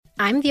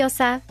I'm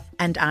Diosa.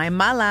 And I'm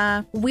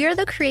Mala. We're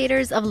the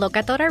creators of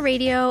Locatora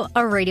Radio, a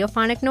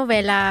radiophonic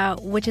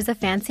novela, which is a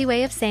fancy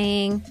way of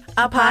saying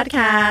a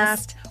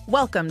podcast.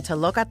 Welcome to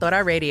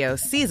Locatora Radio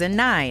Season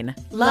 9.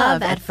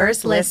 Love at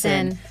First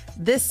Listen.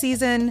 This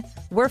season,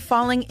 we're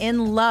falling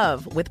in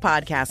love with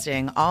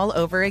podcasting all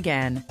over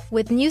again.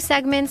 With new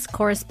segments,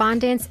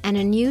 correspondence, and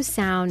a new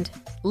sound.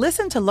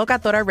 Listen to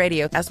Locatora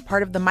Radio as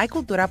part of the My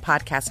Cultura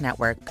Podcast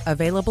Network,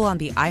 available on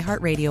the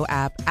iHeartRadio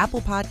app,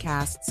 Apple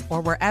Podcasts,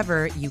 or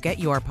wherever you get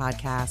your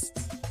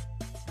podcasts.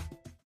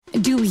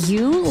 Do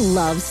you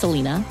love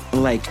Selena?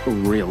 Like,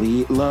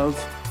 really love?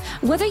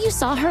 Whether you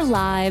saw her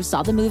live,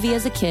 saw the movie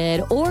as a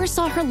kid, or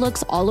saw her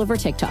looks all over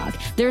TikTok,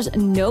 there's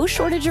no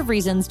shortage of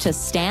reasons to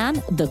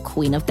stan the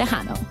Queen of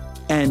Tejano.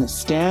 And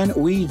Stan,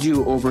 we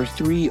do over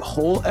 3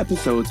 whole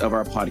episodes of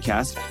our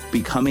podcast,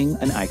 Becoming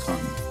an Icon.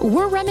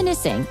 We're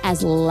reminiscing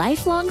as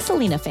lifelong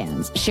Selena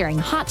fans, sharing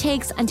hot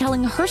takes and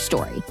telling her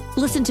story.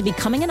 Listen to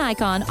Becoming an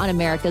Icon on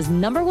America's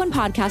 #1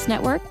 podcast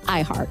network,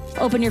 iHeart.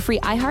 Open your free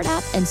iHeart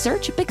app and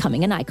search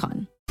Becoming an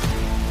Icon.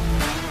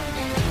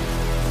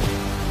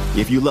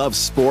 If you love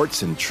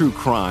sports and true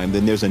crime,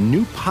 then there's a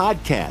new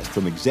podcast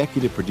from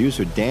executive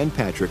producer Dan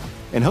Patrick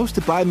and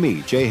hosted by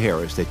me, Jay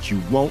Harris, that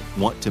you won't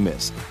want to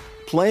miss.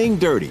 Playing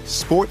Dirty: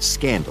 Sports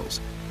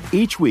Scandals.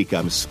 Each week,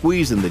 I'm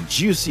squeezing the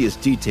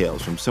juiciest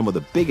details from some of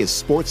the biggest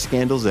sports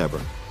scandals ever.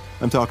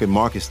 I'm talking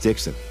Marcus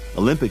Dixon,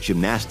 Olympic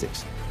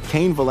gymnastics,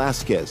 Cain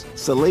Velasquez,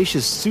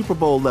 salacious Super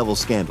Bowl-level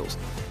scandals.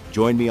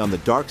 Join me on the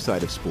dark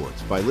side of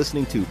sports by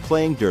listening to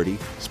Playing Dirty: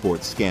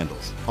 Sports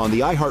Scandals on the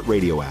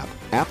iHeartRadio app,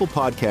 Apple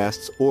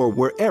Podcasts, or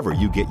wherever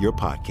you get your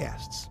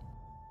podcasts.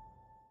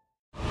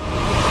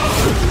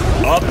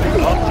 Up,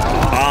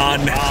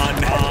 on,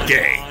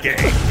 game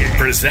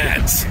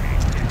presents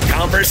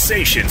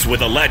Conversations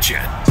with a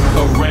Legend.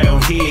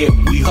 Around here,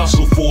 we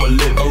hustle for a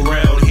living.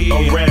 Around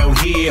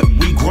here,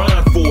 we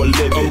grind for a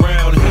living.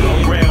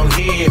 Around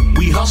here,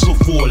 we hustle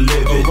for a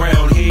living.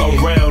 Around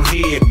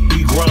here,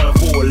 we grind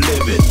for a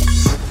living.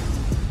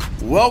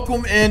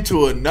 Welcome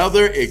into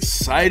another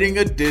exciting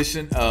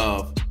edition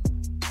of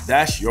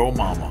That's Your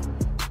Mama,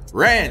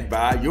 ran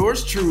by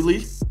yours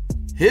truly,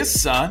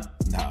 his son.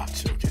 Nah, I'm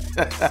joking.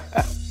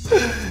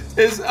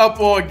 It's Up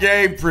On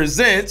Game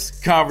presents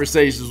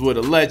Conversations with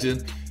a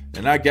Legend,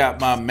 and I got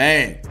my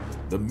man,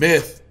 the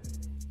myth.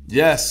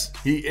 Yes,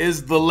 he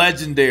is the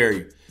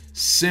legendary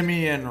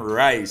Simeon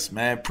Rice,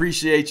 man.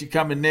 Appreciate you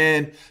coming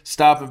in,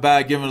 stopping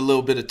by, giving a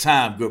little bit of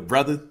time, good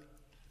brother.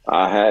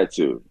 I had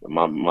to.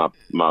 My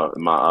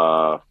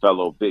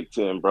fellow Big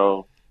Ten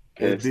bro,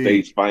 Penn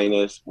State's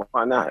finest.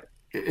 Why not?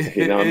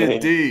 You know what I mean?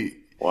 Indeed.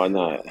 Why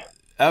not?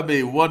 I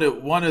mean,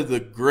 one of the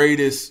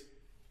greatest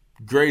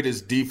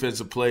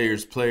defensive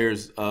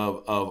players of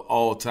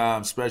all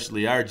time,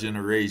 especially our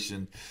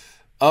generation,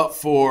 up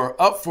for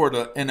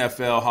the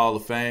NFL Hall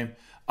of Fame.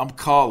 I'm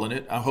calling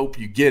it. I hope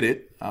you get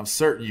it. I'm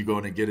certain you're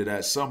going to get it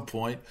at some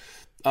point.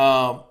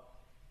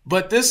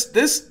 But this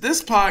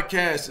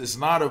podcast is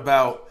not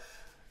about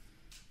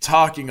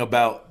talking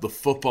about the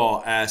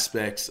football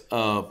aspects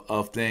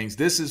of things.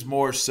 This is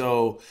more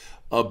so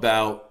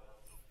about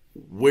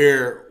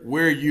where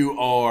you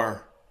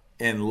are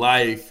in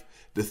life,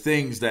 the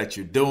things that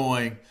you're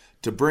doing,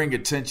 to bring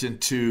attention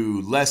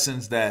to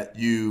lessons that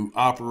you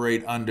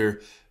operate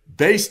under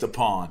based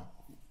upon,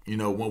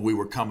 when we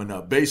were coming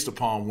up, based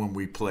upon when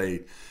we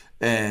played.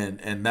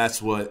 And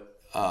that's what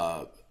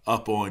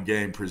Up On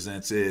Game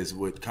presents is,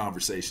 with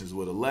Conversations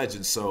with a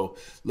Legend. So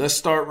let's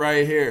start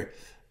right here.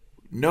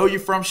 Know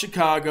you're from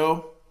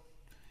Chicago,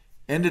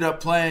 ended up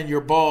playing your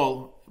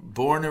ball,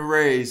 born and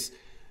raised.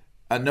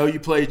 I know you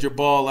played your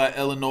ball at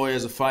Illinois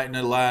as a Fighting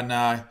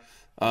Illini.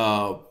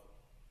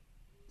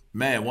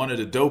 Man, one of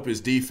the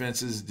dopest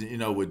defenses,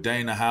 with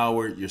Dana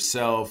Howard,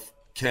 yourself,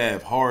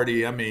 Kev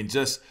Hardy. I mean,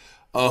 just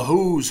a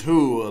who's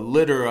who, a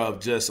litter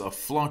of just a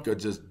flunk of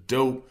just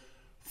dope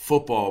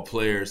football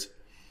players.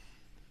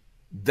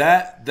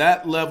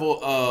 That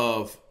level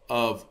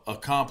of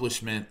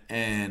accomplishment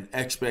and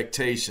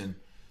expectation,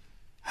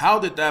 how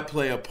did that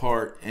play a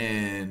part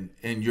in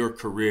your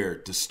career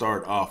to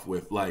start off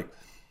with? Like,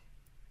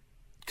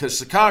 because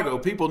Chicago,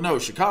 people know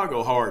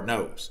Chicago hard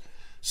nosed.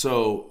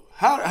 So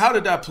how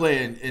did that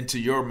play into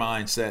your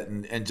mindset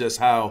and just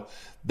how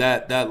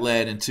that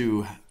led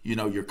into,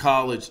 your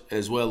college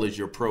as well as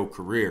your pro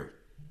career?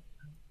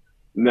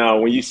 Now,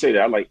 when you say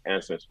that, I like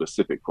answering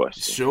specific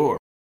questions. Sure.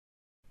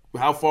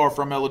 How far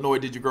from Illinois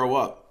did you grow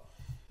up?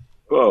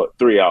 Well,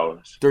 3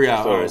 hours. 3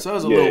 hours. So it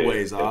was a little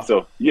ways off.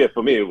 So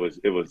for me, it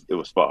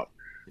was far.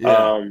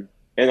 Yeah.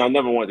 And I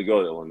never wanted to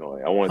go to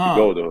Illinois. I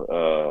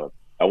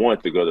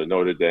wanted to go to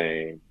Notre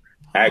Dame.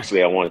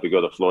 Actually, I wanted to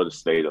go to Florida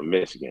State or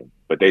Michigan,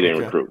 but they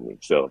didn't recruit me.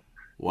 So,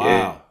 wow.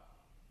 Yeah.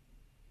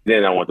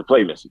 Then I wanted to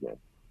play Michigan.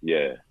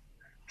 Yeah.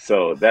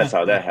 So that's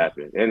how that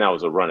happened. And I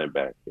was a running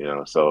back,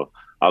 so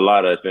a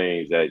lot of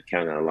things that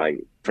kind of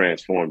like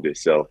transformed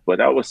itself.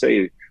 But I would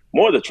say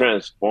more of the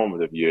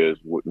transformative years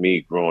with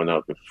me growing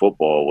up in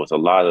football was a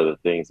lot of the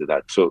things that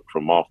I took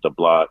from off the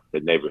block, the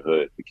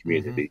neighborhood, the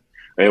community.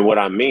 Mm-hmm. And what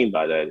I mean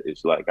by that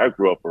is, like, I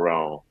grew up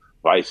around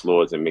Vice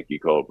Lords and Mickey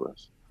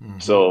Cobras. Mm-hmm.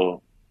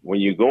 So when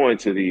you go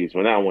into these,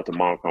 when I went to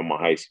Mount Carmel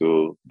High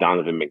School,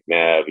 Donovan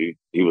McNabb,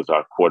 he was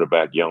our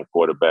quarterback, young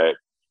quarterback.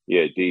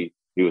 Yeah, he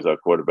was our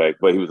quarterback,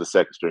 but he was a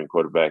second string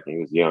quarterback, and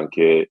he was a young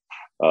kid.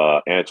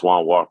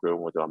 Antoine Walker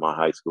went to my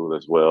high school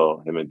as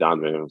well. Him and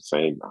Donovan were the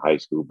same high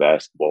school,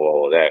 basketball,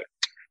 all of that.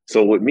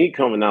 So with me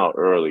coming out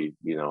early,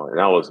 and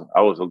I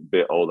was a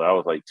bit older. I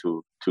was like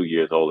 2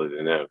 years older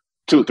than them,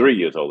 3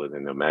 years older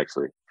than them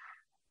actually.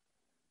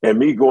 And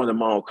me going to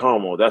Mount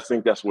Carmel, I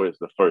think that's where it's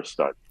the first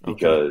start,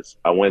 because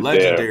I went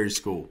legendary there.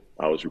 School.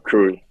 I was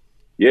recruited.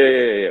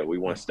 Yeah. We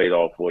won state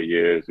all 4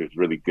 years. It was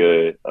really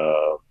good.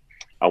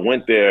 I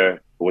went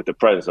there with the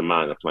presence of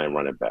mind of playing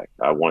running back.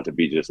 I wanted to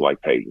be just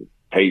like Peyton.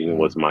 Peyton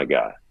was my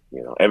guy.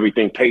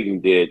 Everything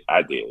Peyton did,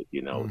 I did.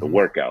 The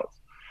workouts.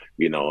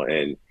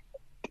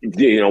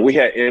 And we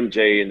had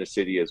MJ in the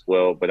city as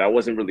well, but I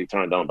wasn't really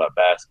turned on by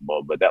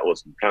basketball. But that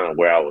was kind of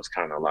where I was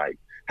kind of like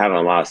having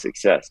a lot of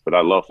success. But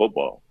I love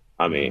football.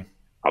 I mean,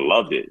 I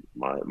loved it.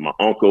 My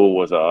uncle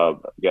was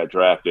got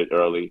drafted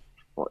early,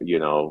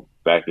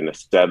 back in the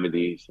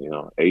 70s.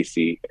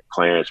 AC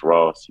Clarence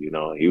Ross.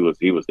 He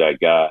was that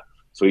guy.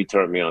 So he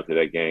turned me on to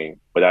that game,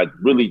 but I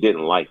really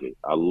didn't like it.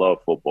 I love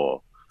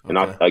football. And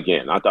I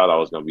thought I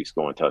was going to be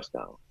scoring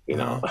touchdowns.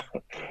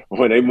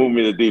 When they moved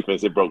me to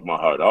defense, it broke my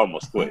heart. I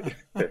almost quit.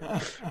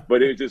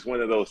 But it was just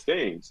one of those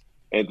things.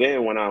 And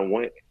then when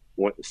I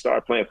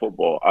started playing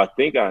football, I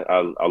think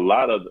a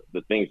lot of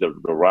the things that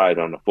ride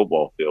on the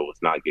football field was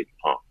not getting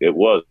punked. It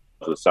was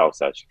the South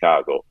Side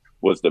Chicago,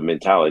 was the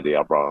mentality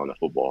I brought on the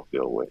football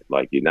field with.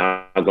 Like, you're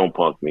not going to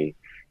punk me.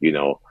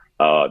 The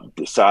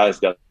size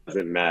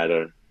doesn't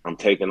matter. I'm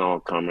taking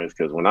on comers,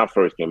 because when I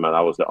first came out,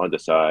 I was the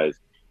undersized,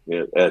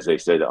 as they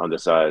say, the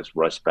undersized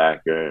rush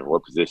backer, and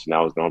what position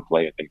I was going to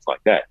play and things like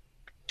that.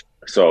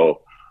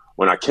 So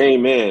when I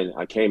came in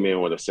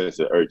with a sense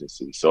of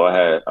urgency. So I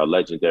had a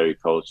legendary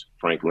coach,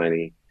 Frank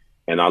Lenny,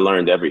 and I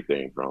learned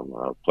everything from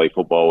play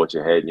football with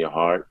your head and your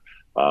heart,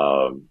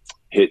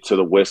 hit to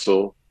the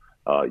whistle.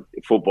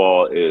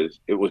 Football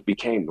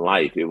became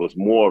life. It was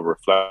more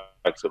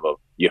reflexive of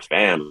your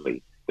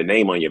family, the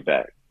name on your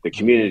back, the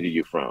community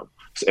you're from.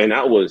 And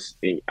I was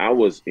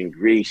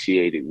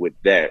ingratiated with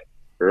that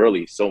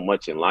early so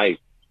much in life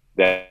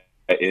that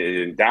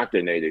it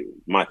indoctrinated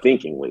my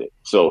thinking with it.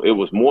 So it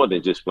was more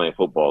than just playing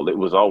football. It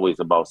was always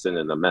about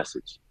sending a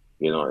message,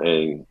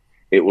 and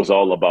it was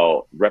all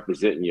about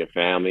representing your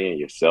family and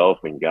yourself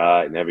and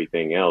God and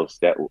everything else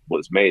that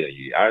was made of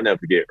you. I'll never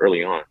forget,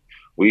 early on,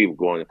 we were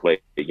going to play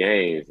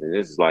games, and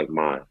this is like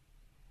my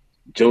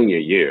junior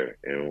year,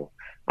 and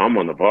I'm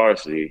on the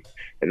varsity,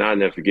 and I'll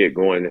never forget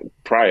going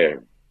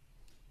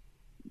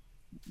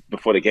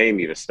before the game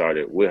even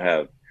started. We'll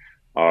have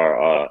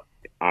our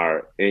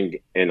meeting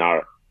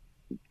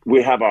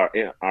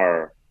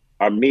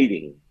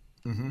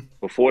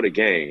before the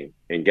game,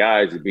 and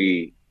guys would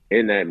be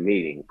in that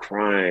meeting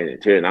crying and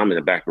tearing. I'm in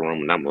the back of the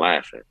room and I'm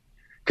laughing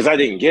because I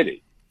didn't get it.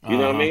 You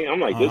know what I mean? I'm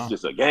like, this is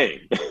just a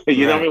game.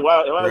 You know what I mean?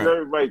 Why is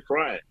everybody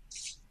crying?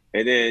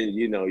 And then,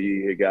 you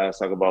hear guys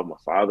talk about, my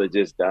father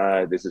just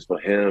died. This is for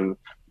him.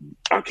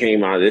 I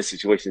came out of this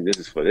situation. This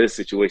is for this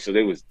situation. So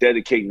they was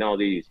dedicating all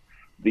these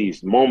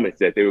moments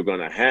that they were going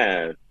to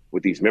have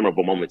with these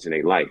memorable moments in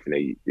their life.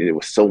 And it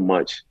was so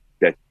much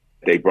that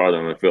they brought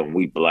on the field.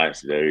 We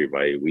blasted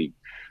everybody. We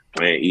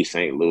playing East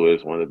St.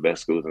 Louis, one of the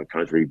best schools in the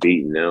country,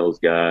 beating those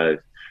guys.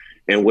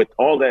 And with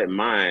all that in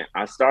mind,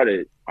 I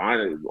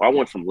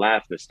went from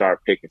laughing to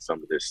start picking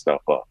some of this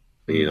stuff up.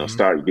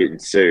 Start getting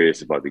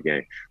serious about the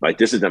game. Like,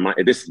 this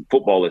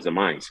football is a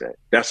mindset.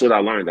 That's what I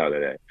learned out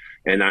of that.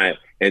 And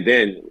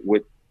then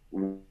with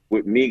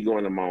me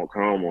going to Mount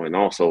Carmel, and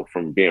also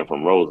from being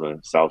from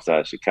Roseland,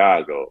 Southside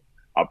Chicago,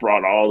 I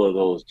brought all of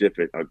those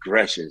different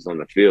aggressions on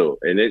the field,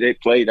 and it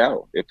played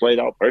out. It played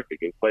out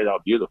perfect. It played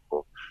out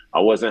beautiful. I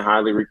wasn't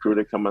highly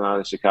recruited coming out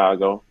of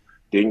Chicago.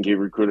 Didn't get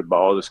recruited by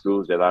all the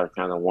schools that I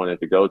kind of wanted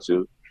to go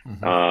to.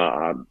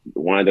 I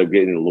wound up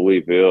getting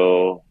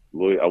Louisville.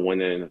 I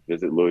went in to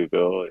visit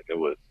Louisville. It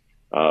was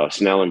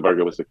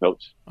Snellenberger was the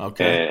coach.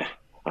 Okay. And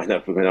I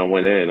never forget, I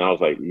went in and I was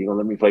like, "You gonna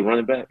let me play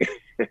running back?"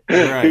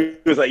 Right.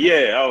 He was like,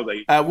 "Yeah." I was like,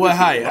 "At what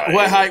height?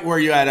 What height were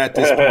you at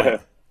this point?"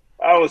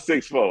 I was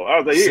 6'4". I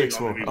was like, "He ain't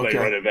gonna let me play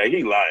running back.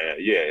 He lying."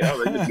 Yeah. I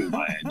was like, "This dude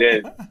lying."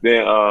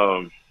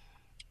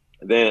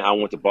 Then I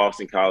went to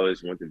Boston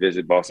College. Went to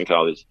visit Boston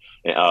College.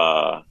 And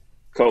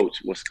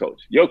what's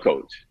coach? Your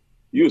coach.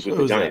 You was with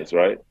the Giants,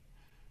 right?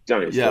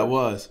 Giants. Yeah, coach. It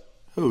was.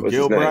 Who?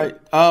 Gilbright?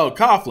 Oh,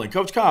 Coughlin.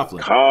 Coach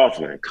Coughlin.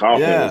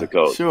 Coughlin was the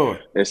coach. Sure.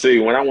 And see,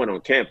 when I went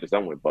on campus, I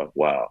went buck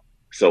wild.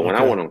 So when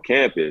I went on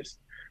campus,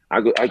 I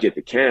get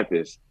to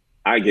campus,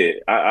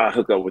 I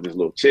hook up with this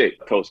little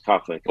chick, Coach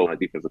Coughlin, my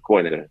defensive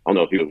coordinator. I don't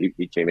know if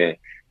he came in.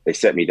 They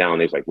set me down.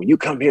 They was like, "When you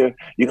come here,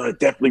 you're gonna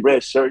definitely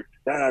red shirt,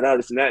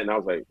 this and that." And I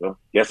was like, "Well,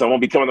 guess I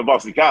won't be coming to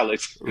Boston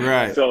College."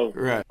 Right. So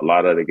a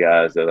lot of the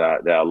guys that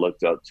I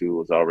looked up to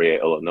was already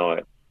at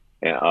Illinois.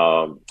 And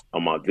on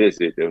my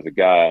visit, there was a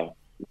guy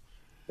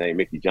named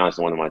Mickey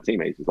Johnson, one of my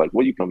teammates. He's like,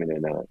 "What are you coming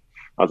in at?"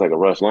 I was like, a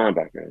rush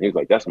linebacker. And he was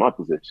like, that's my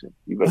position.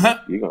 You're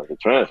going to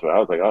transfer. I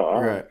was like, oh,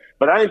 all right.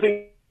 But I didn't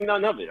think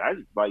none of it.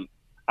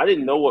 I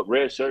didn't know what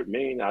red shirt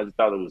mean. I just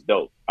thought it was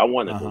dope. I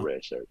wanted the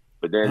red shirt.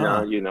 But then,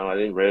 I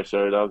didn't red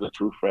shirt. I was a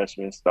true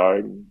freshman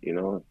starting,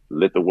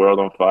 lit the world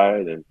on fire.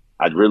 And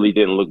I really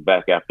didn't look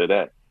back after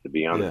that, to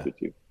be honest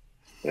with you.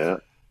 Yeah.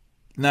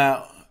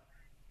 Now,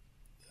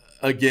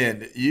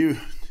 again,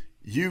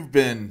 you've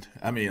been,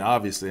 I mean,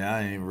 obviously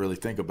I didn't even really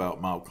think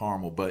about Mount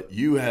Carmel, but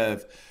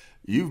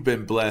you've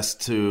been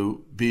blessed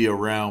to be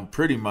around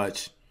pretty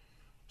much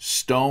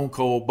stone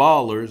cold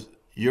ballers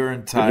your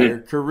entire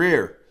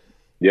career.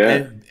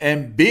 Yeah.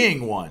 And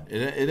being one.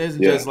 It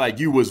isn't just like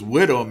you was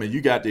with them and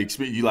you got the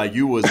experience.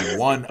 You was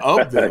one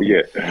of them.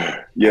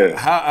 Yeah.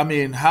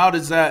 How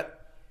does that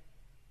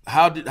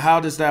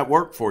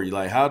work for you?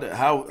 Like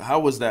how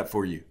was that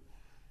for you?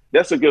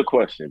 That's a good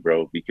question,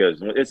 bro, because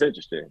it's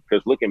interesting.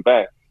 Because looking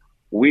back,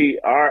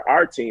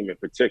 our team in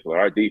particular,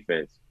 our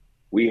defense,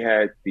 we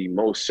had the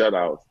most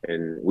shutouts,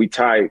 and we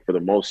tied for the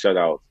most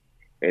shutouts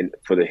and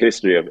for the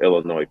history of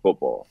Illinois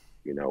football.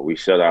 We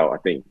shut out, I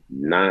think,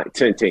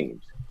 10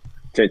 teams.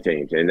 10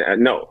 teams. And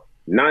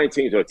 9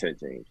 teams or 10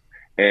 teams.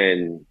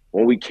 And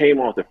when we came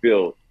off the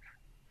field,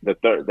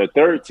 the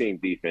third team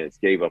defense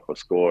gave up a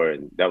score,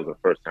 and that was the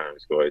first time we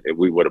scored.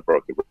 We would have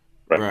broke the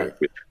record.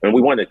 Right. And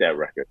we wanted that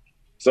record.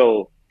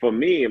 So for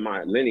me and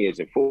my lineage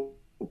in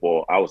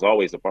football, I was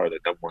always a part of the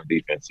number one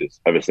defenses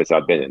ever since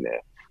I've been in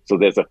there. So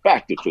there's a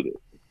factor to this.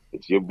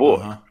 It's your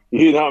boy.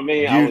 You know what I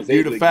mean? I was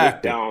able to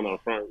get down on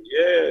front.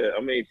 Yeah.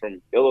 I mean,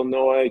 from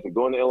Illinois to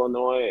going to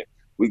Illinois,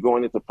 we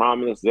going into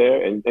prominence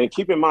there. And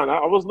keep in mind,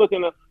 I was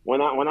looking at,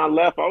 when I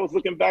left, I was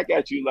looking back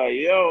at you like,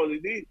 yo,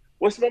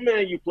 what's the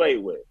man you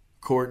played with?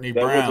 Courtney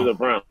Brown. Went to the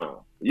Brown.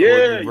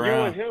 Yeah, you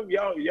and him,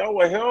 y'all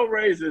were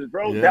hellraisers,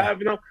 bro.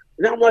 Diving up.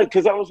 And I'm like,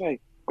 because I was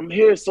like, I'm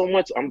hearing so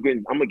much. I'm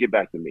gonna get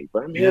back to me,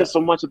 but I'm hearing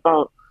so much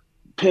about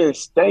Penn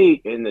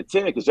State in the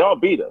 10 because y'all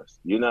beat us.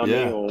 You know what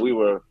I mean? When we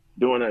were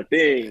doing our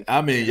thing.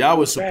 I mean, y'all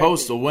was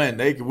supposed to win.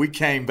 We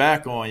came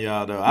back on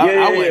y'all though.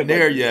 I wasn't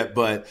there yet,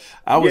 but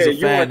I was a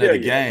fan of the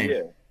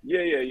game.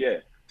 Yeah.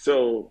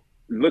 So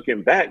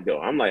looking back though,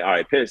 I'm like, all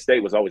right, Penn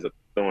State was always a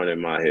thorn in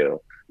my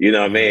heel. You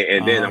know what I mean?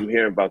 And then I'm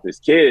hearing about this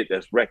kid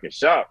that's wrecking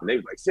shop, and they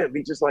was like, Sim,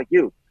 he's just like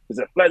you. His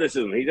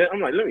athleticism.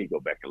 I'm like, let me go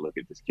back and look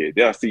at this kid.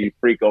 Then I see you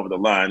freak over the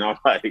line. I'm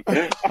like,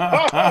 then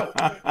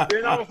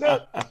I was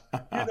up.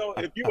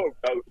 If you're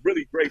a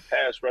really great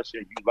pass rusher,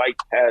 you like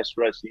pass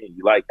rushing,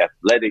 you like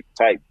athletic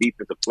type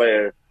defensive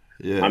player.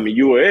 Yeah. I mean,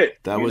 you were it.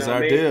 That was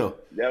our deal.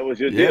 That was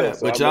your deal.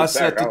 So but y'all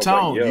set the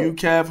tone. Like, you,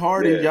 Cav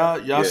Hardy,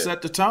 y'all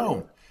set the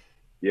tone.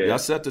 Yeah. Y'all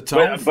set the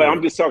tone. But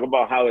I'm just talking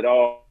about how it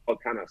all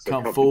kind of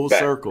come full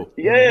circle.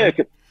 Yeah.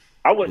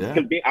 I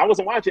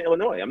wasn't watching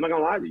Illinois. I'm not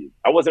gonna lie to you.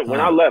 I wasn't when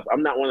I left.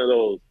 I'm not one of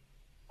those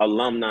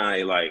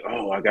alumni like,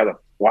 oh, I gotta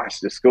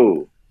watch the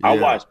school. I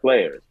watch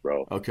players,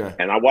 bro. Okay.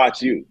 And I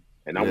watch you,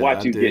 and I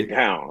watch you get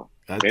down.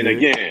 And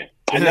again,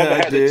 I never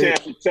had the chance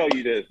to tell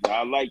you this, but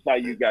I liked how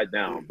you got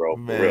down, bro.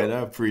 Man,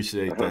 I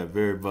appreciate that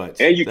very much.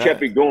 And you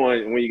kept it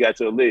going when you got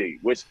to the league,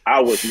 which I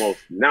was most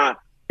not.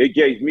 It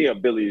gave me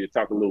ability to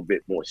talk a little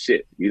bit more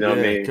shit. You know what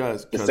I mean?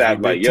 Because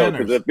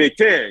the Big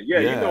Ten. Yeah,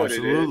 you know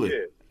absolutely. What it is.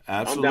 Yeah.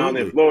 Absolutely. I'm down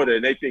in Florida,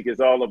 and they think it's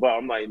all about.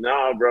 I'm like,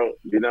 nah, bro.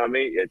 You know what I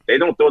mean? They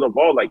don't throw the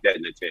ball like that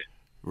in the 10.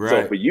 Right.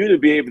 So for you to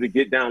be able to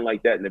get down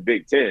like that in the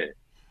Big Ten,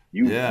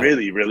 you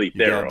really, really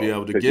thorough. Be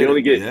able to get you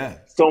only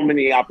get so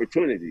many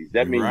opportunities.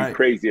 That means you're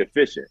crazy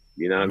efficient.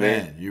 You know what I mean?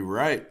 Man, you're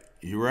right.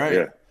 You're right.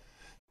 Yeah.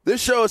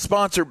 This show is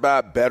sponsored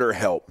by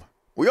BetterHelp.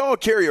 We all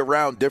carry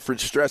around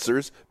different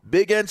stressors,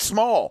 big and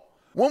small.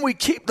 When we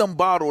keep them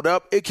bottled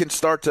up, it can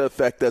start to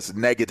affect us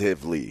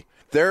negatively.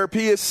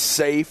 Therapy is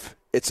safe.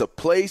 It's a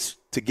place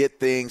to get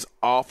things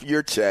off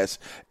your chest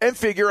and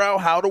figure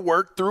out how to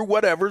work through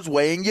whatever's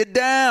weighing you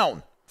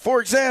down.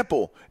 For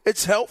example,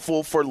 it's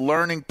helpful for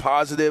learning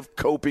positive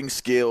coping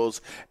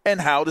skills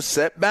and how to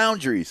set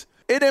boundaries.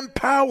 It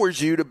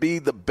empowers you to be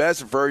the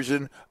best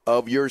version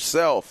of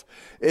yourself.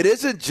 It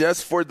isn't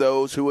just for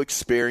those who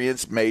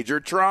experience major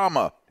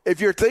trauma.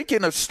 If you're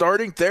thinking of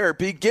starting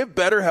therapy, give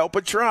BetterHelp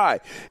a try.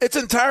 It's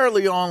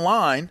entirely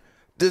online,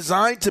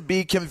 designed to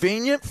be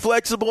convenient,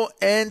 flexible,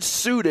 and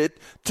suited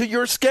to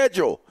your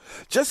schedule.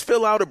 Just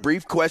fill out a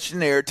brief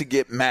questionnaire to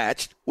get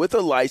matched with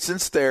a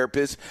licensed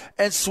therapist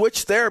and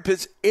switch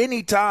therapists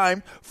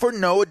anytime for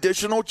no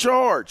additional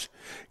charge.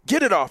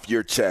 Get it off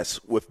your chest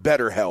with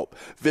BetterHelp.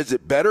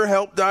 Visit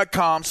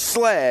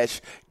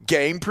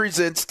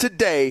BetterHelp.com/GamePresents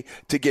today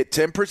to get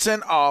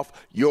 10% off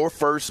your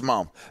first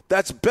month.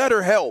 That's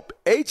BetterHelp,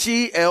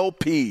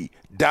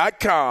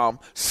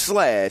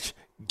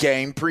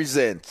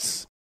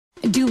 HELP.com/GamePresents.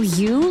 Do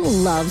you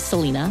love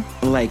Selena?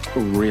 Like,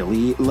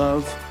 really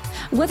love?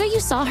 Whether you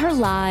saw her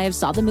live,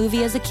 saw the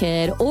movie as a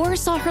kid, or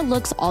saw her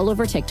looks all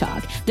over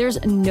TikTok,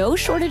 there's no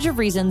shortage of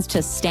reasons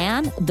to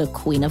stan the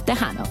Queen of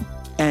Tejano.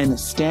 And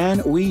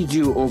Stan, we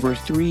do over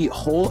 3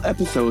 whole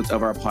episodes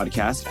of our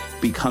podcast,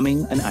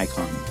 Becoming an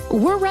Icon.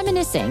 We're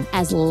reminiscing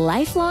as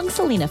lifelong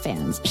Selena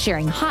fans,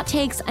 sharing hot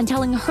takes and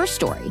telling her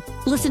story.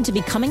 Listen to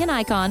Becoming an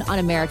Icon on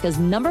America's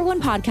 #1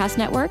 podcast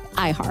network,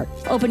 iHeart.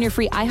 Open your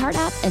free iHeart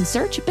app and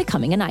search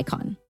Becoming an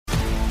Icon.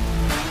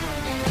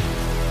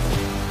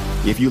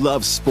 If you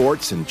love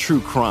sports and true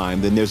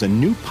crime, then there's a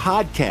new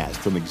podcast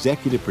from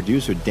executive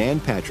producer Dan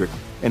Patrick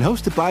and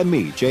hosted by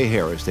me, Jay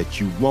Harris, that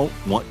you won't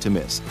want to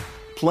miss.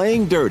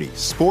 Playing Dirty: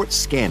 Sports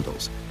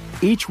Scandals.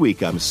 Each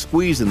week, I'm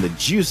squeezing the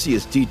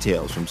juiciest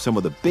details from some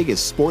of the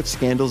biggest sports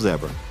scandals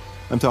ever.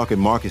 I'm talking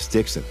Marcus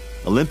Dixon,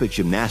 Olympic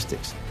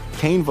gymnastics,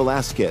 Cain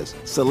Velasquez,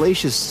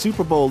 salacious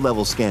Super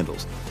Bowl-level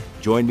scandals.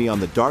 Join me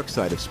on the dark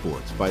side of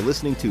sports by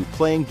listening to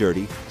Playing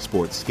Dirty: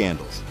 Sports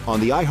Scandals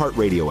on the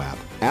iHeartRadio app,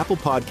 Apple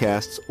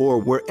Podcasts, or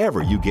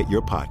wherever you get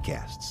your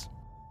podcasts.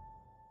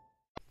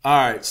 All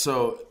right,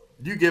 so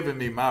you giving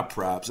me my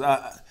props.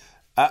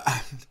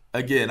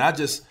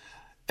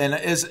 And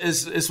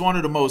it's one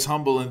of the most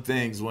humbling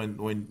things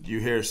when you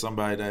hear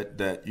somebody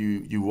that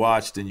you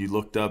watched and you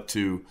looked up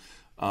to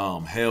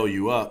hail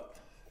you up.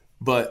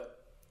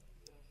 But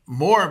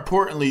more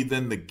importantly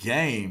than the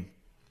game,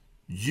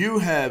 you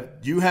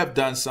have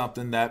done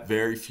something that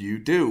very few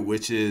do,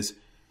 which is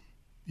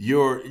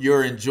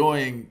you're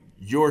enjoying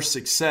your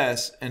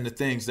success and the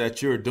things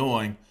that you're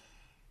doing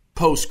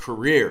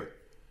post-career.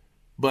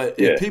 But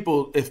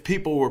if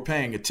people were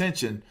paying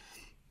attention,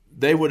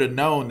 they would have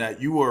known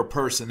that you were a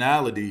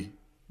personality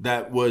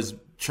that was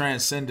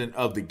transcendent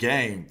of the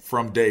game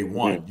from day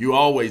one. Mm. You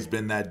always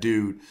been that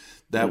dude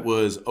that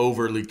was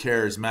overly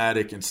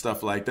charismatic and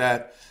stuff like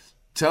that.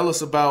 Tell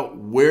us about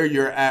where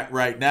you're at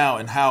right now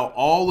and how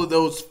all of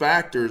those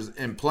factors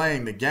in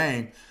playing the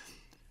game,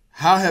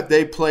 how have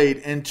they played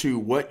into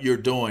what you're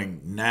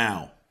doing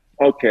now?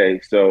 Okay,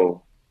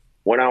 so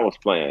when I was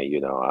playing,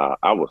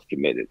 I was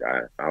committed.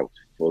 I was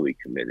fully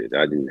committed.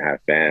 I didn't have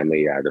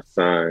family. I had a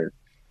son.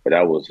 But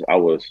I was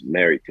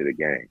married to the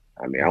game.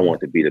 I mean, I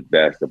wanted to be the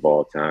best of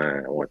all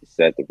time. I wanted to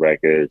set the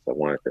records. I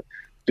wanted to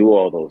do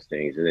all those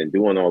things. And then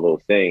doing all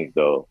those things,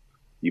 though,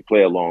 you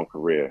play a long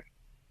career.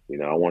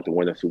 I wanted to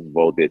win a Super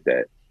Bowl, did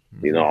that.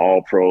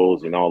 All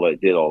pros and all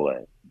that, did all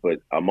that. But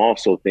I'm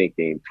also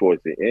thinking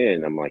towards the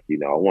end, I'm like,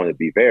 I want to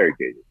be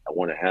variegated. I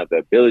want to have the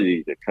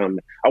ability to come.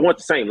 I want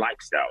the same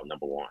lifestyle,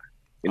 number one.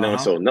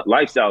 So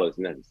lifestyle is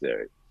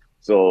necessary.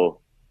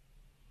 So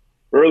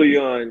early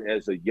on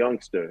as a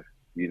youngster,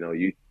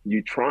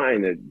 you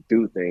trying to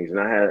do things. And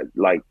I had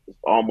like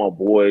all my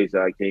boys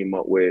that I came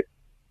up with,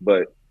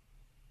 but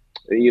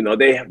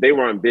they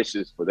were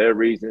ambitious for their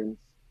reasons.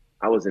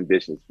 I was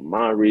ambitious for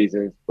my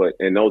reasons,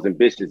 and those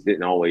ambitions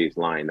didn't always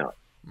line up.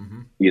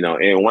 Mm-hmm.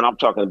 And what I'm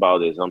talking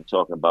about is I'm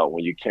talking about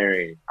when you're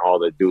carrying all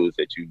the dudes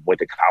that you went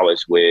to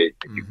college with,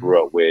 that you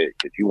grew up with,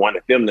 that you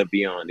wanted them to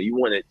be on, you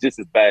want it just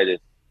as bad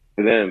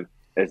for them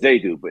as they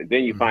do. But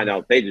then you find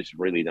out they just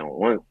really don't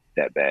want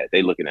that bad.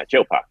 They looking at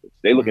your pockets.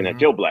 They looking at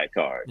your black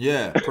card.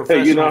 Yeah,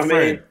 professional you know what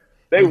friend. I mean?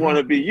 They want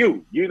to be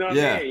you. You know what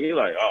Yeah. I mean? You're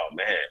like, oh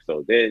man.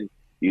 So then,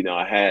 you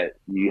had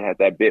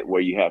that bit where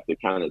you have to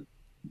kind of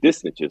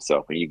distance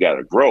yourself and you got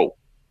to grow.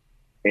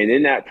 And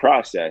in that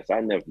process,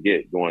 I never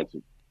forget going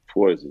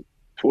towards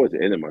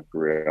the end of my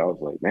career. I was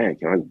like, man,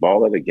 can I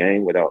ball at a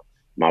game without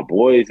my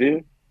boys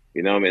here?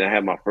 I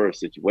had my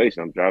first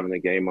situation. I'm driving the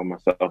game by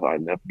myself. I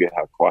never forget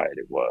how quiet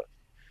it was.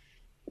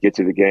 Get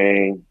to the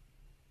game,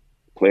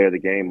 play of the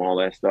game, all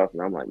that stuff.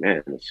 And I'm like,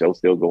 man, the show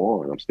still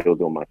go on. I'm still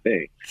doing my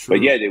thing. True.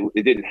 But yeah,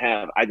 it didn't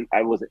have,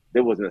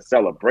 there wasn't a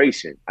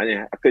celebration.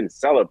 I couldn't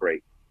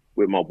celebrate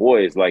with my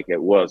boys like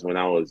it was when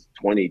I was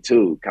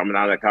 22 coming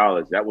out of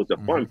college. That was the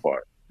fun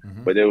part.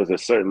 Mm-hmm. But there was a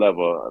certain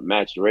level of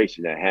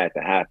maturation that had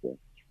to happen.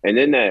 And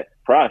in that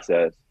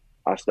process,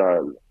 I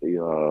started,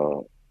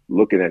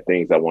 looking at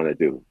things I want to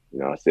do.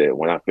 I said,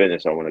 when I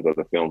finish, I want to go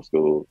to film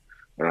school.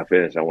 When I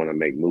finish, I want to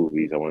make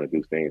movies. I want to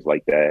do things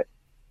like that.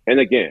 And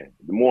again,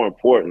 more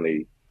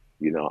importantly,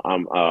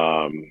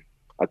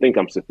 I think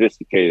I'm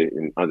sophisticated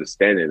and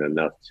understanding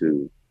enough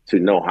to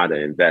know how to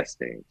invest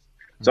things.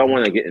 So I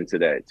want to get into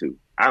that too.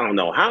 I don't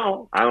know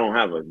how. I don't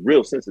have a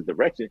real sense of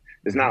direction.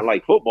 It's not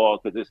like football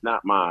because it's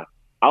not my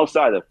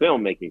outside of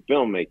filmmaking.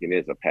 Filmmaking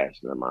is a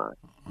passion of mine,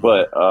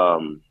 but I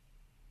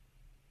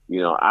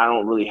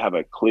don't really have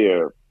a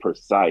clear,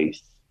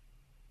 precise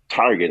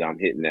target I'm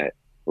hitting at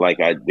like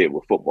I did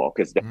with football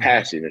because the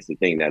passion is the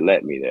thing that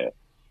led me there.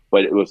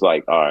 But it was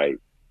like, all right,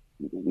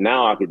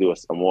 now I could do a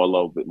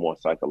little bit more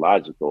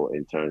psychological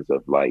in terms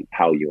of like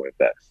how you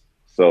invest.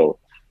 So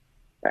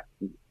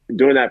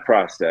during that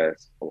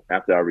process,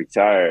 after I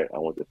retired, I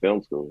went to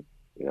film school.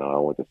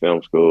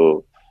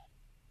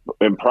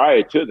 And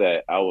prior to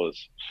that, I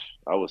was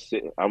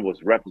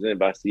represented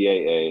by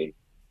CAA,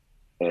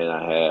 and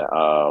I had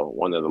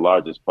one of the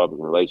largest public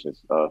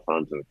relations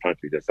firms in the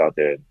country that's out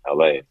there in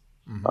LA.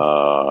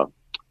 Mm-hmm.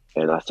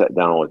 And I sat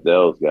down with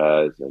those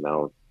guys, and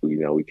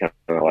we kind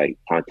of like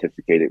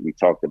pontificated. We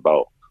talked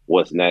about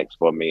what's next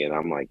for me, and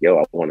I'm like, yo,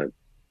 I want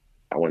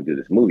to do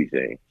this movie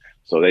thing.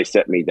 So they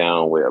set me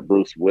down with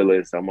Bruce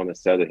Willis. I'm on the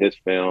set of his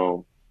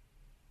film.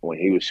 when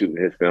he was shooting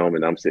his film,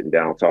 and I'm sitting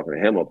down talking to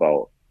him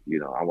about,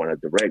 I want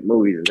to direct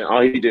movies, and then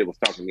all he did was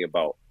talk to me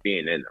about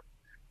being in them.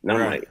 And I'm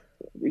like,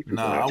 these people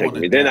I not want taking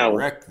to me.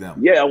 direct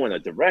them. Yeah, I want to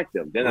direct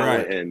them. Then I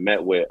went and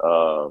met with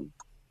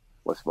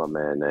what's my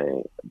man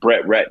name?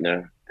 Brett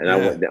Ratner, and I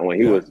went when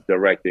he was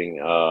directing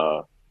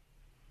Rush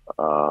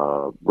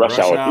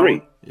Hour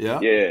 3. Yeah,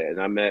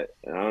 and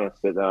I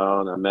sit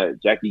down, I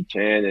met Jackie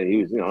Chan, and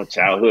he was,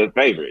 childhood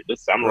favorite, the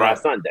Samurai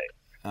Sunday.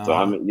 So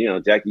I'm,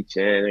 Jackie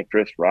Chan and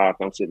Chris Rock.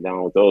 I'm sitting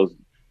down with those,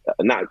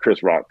 not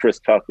Chris Rock, Chris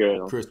Tucker,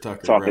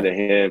 talking to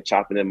him,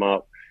 chopping him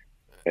up.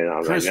 And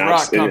I'm Chris like,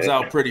 Rock comes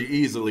out pretty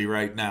easily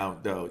right now,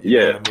 though. You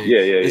know what I mean?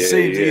 It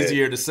seems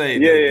easier to say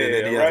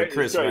than he has a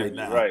Chris right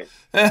now. Right.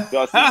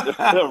 So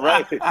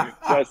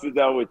I sit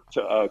down with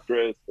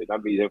Chris, and I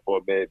meet him for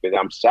a minute, but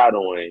I'm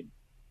shadowing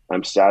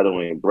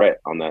Brett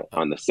on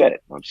the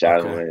set. I'm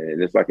shadowing,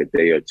 and it's like a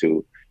day or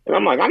two. And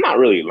I'm like, I'm not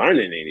really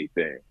learning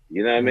anything.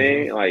 You know what I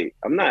mean? Like,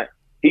 I'm not.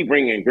 He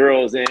bringing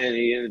girls in,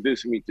 he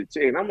introducing me to chicks.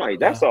 And I'm like,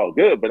 that's all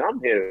good, but I'm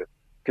here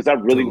because I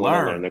really want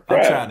to learn the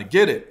craft. I'm trying to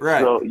get it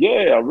right. So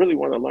I really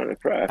want to learn the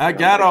craft. I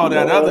got all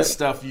that other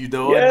stuff you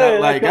doing.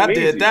 I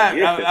did that.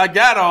 Yeah. I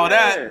got all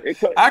that.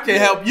 I can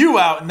help you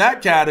out in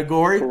that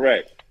category.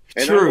 Correct.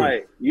 And true.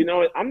 I'm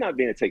like, I'm not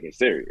being taken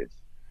serious.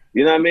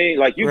 You know what I mean?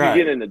 Like, you can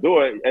get in the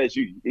door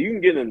you can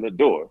get in the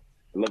door.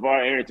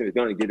 LeVar Arrington is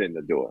going to get in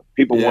the door.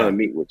 People want to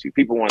meet with you.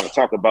 People want to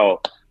talk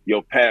about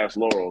your past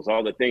laurels,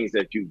 all the things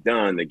that you've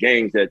done, the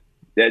games that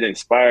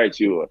inspired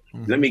you.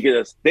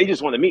 They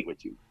just want to meet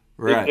with you.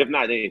 Right. If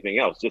not anything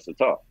else, just to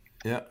talk.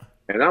 Yeah.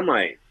 And I'm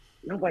like,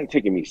 nobody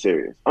taking me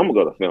serious. I'm going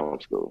to go to film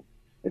school.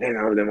 And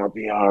then my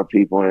PR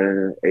people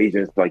and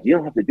agents like, you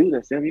don't have to do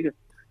this, Sam.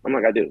 I'm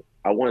like, I do.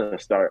 I want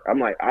to start. I'm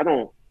like,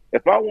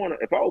 if I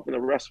open a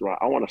restaurant,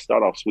 I want to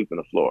start off sweeping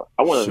the floor.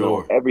 I want to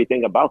know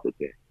everything about the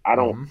thing. I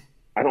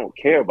don't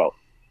care about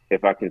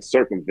if I can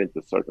circumvent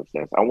the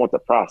circumstance. I want the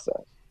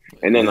process.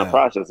 And then the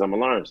process I'm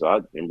going to learn. So I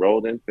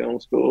enrolled in film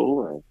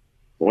school and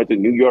went to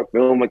New York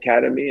Film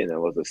Academy, and I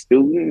was a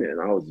student, and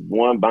I was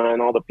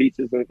buying all the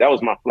pieces. And that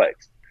was my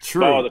flex.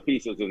 True. All the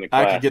pieces in the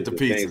class. I could get the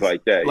pieces. Things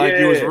like that. Like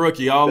you was a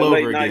rookie all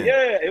over again.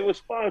 Yeah, it was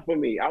fun for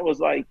me. I was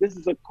like, this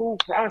is a cool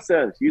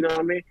process. You know what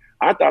I mean?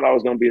 I thought I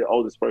was going to be the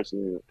oldest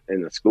person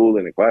in the school,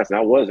 in the class, and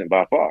I wasn't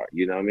by far.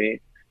 You know what I mean?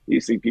 You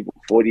see people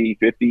 40,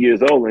 50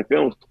 years old in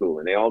film school,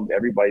 and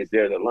everybody's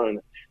there to learn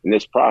in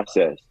this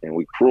process. And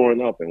we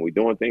crewing up, and we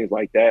doing things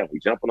like that. We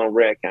jumping on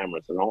red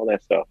cameras and all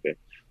that stuff, and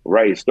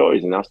writing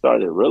stories. And I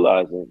started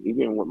realizing,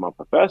 even with my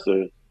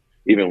professors,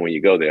 even when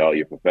you go there, all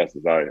your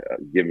professors are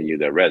giving you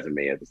their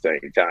resume at the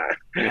same time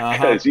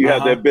because you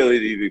have the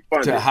ability to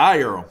fund to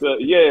hire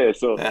them.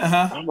 So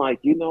I'm like,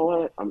 you know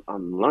what?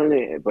 I'm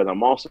learning, but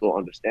I'm also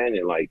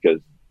understanding, like,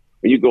 because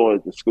when you go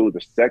into school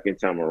the second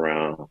time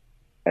around,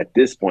 at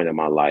this point in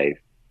my life,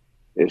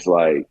 it's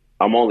like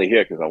I'm only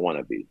here because I want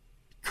to be.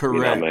 Correct.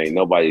 You know what I mean?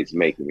 Nobody's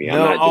making me. No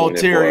I'm not doing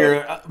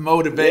ulterior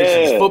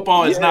motivations.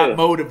 Football is not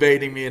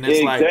motivating me, and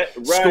it's like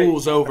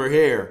school's over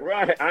here.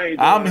 Right.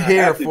 I'm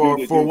here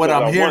for what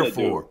I'm here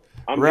for.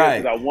 I'm here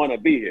because I want to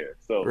be here.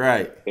 So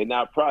in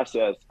that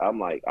process,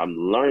 I'm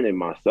learning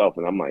myself,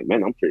 and I'm like,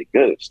 man, I'm pretty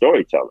good at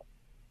storytelling.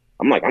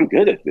 I'm like, I'm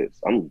good at this.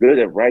 I'm good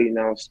at writing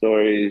out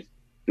stories,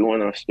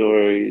 doing our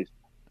stories,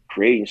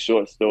 creating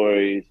short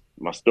stories.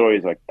 My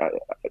stories, like,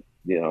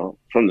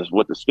 from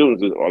what the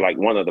students are like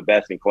one of the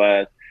best in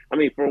class. I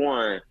mean, for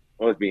one,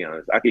 let's be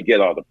honest, I could get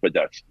all the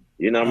production.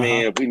 You know what I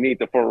mean? If we need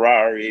the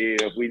Ferrari,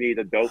 if we need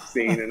a dope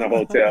scene in the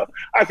hotel,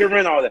 I can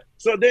rent all that.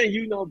 So then,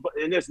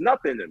 and there's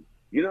nothing in them.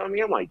 You know what I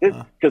mean? I'm like, this,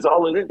 because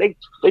all of it,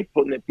 they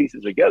putting the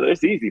pieces together.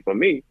 It's easy for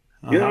me.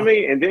 You know what I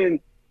mean? And then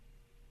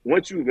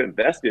once you've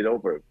invested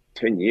over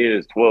 10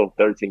 years, 12,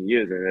 13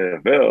 years in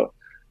the NFL,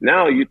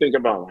 now you think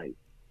about, like,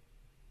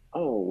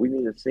 oh, we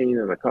need a scene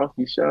in a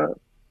coffee shop.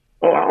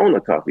 Oh, I own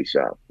a coffee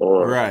shop.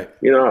 Or,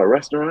 a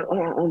restaurant. Oh,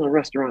 I own a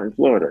restaurant in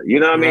Florida. You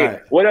know what I mean?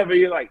 Whatever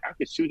you're like, I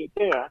could shoot it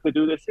there. I could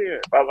do this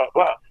here. Blah, blah,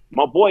 blah.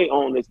 My boy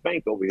owned this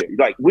bank over here.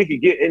 Like, we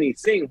could get any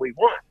scene we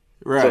want.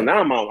 Right. So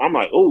now I'm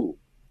like, oh,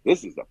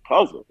 this is a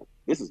puzzle.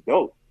 This is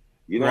dope.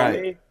 You know what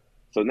I mean?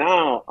 So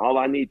now all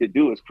I need to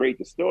do is create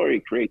the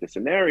story, create the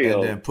scenario.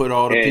 And then put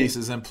all the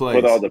pieces in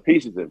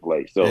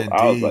place. So indeed.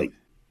 I was like,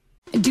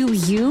 do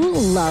you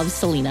love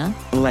Selena?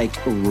 Like,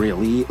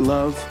 really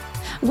love?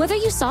 Whether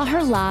you saw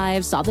her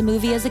live, saw the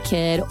movie as a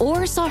kid,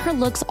 or saw her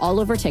looks all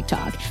over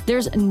TikTok,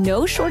 there's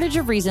no shortage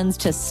of reasons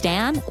to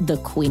stan the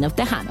Queen of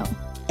Tejano.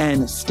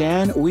 And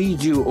Stan, we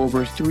do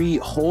over 3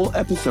 whole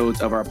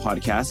episodes of our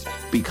podcast,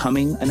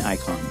 Becoming an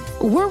Icon.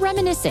 We're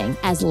reminiscing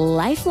as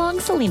lifelong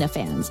Selena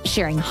fans,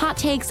 sharing hot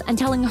takes and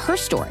telling her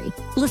story.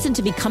 Listen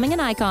to Becoming an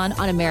Icon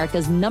on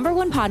America's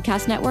 #1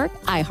 podcast network,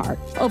 iHeart.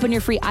 Open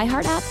your free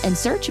iHeart app and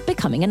search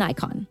Becoming an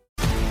Icon.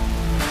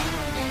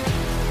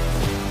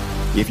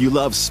 If you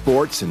love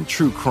sports and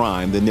true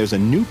crime, then there's a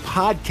new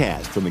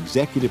podcast from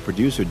executive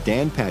producer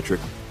Dan Patrick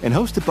and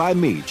hosted by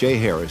me, Jay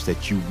Harris,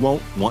 that you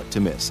won't want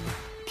to miss.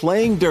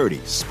 Playing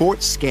Dirty: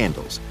 Sports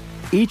Scandals.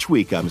 Each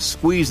week, I'm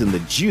squeezing the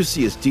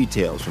juiciest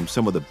details from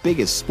some of the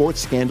biggest sports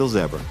scandals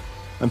ever.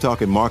 I'm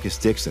talking Marcus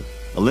Dixon,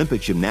 Olympic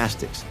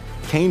gymnastics,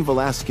 Cain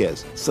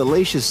Velasquez,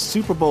 salacious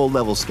Super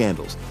Bowl-level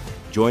scandals.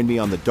 Join me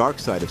on the dark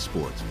side of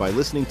sports by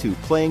listening to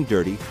Playing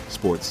Dirty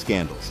Sports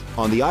Scandals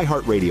on the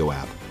iHeartRadio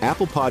app,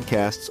 Apple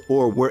Podcasts,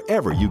 or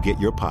wherever you get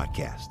your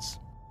podcasts.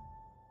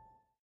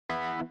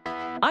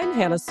 I'm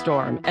Hannah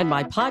Storm, and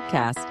my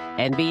podcast,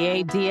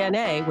 NBA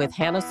DNA with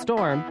Hannah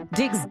Storm,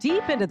 digs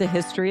deep into the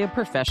history of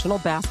professional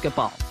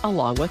basketball,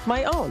 along with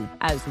my own,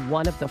 as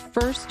one of the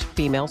first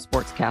female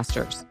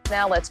sportscasters.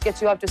 Now let's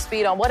get you up to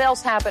speed on what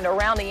else happened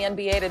around the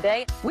NBA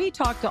today. We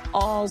talked to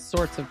all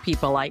sorts of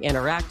people I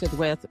interacted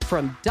with,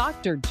 from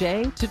Dr.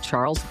 J to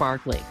Charles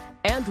Barkley,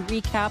 and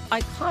recap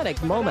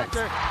iconic moments.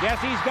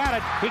 Yes, he's got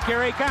it.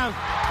 Here he comes.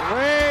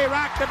 Way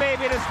rock the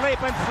baby to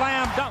sleep and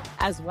slam dunk.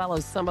 As well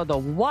as some of the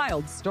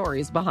wild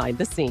stories behind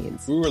the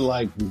scenes. We were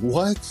like,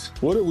 what?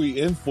 What are we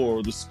in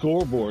for? The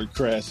scoreboard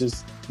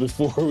crashes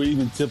before we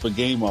even tip a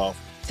game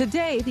off.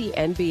 Today, the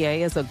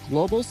NBA is a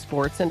global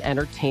sports and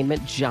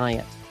entertainment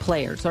giant.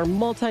 Players are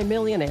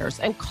multimillionaires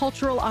and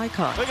cultural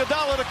icons.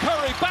 Iguodala to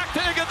Curry, back to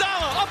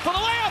Iguodala, up for the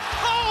layup.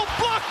 Oh,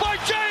 blocked by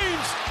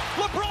James.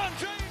 LeBron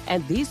James.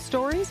 And these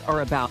stories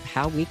are about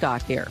how we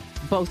got here,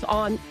 both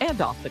on and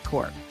off the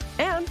court.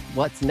 And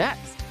what's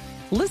next?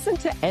 Listen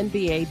to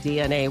NBA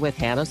DNA with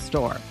Hannah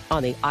Storm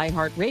on the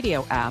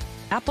iHeartRadio app,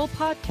 Apple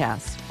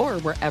Podcasts, or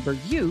wherever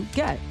you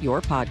get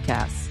your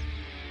podcasts.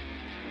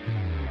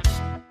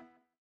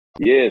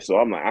 Yeah, so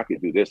I'm like, I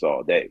could do this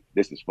all day.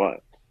 This is fun.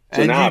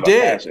 So and now you I have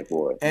did. a passion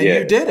for it. And yeah,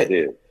 you did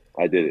it.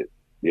 I did it.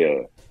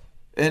 Yeah.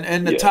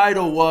 And the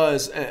title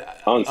was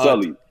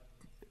Unsullied.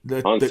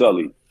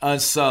 Unsullied.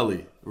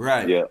 Unsullied.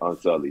 Right. Yeah,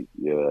 Unsullied.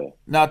 Yeah.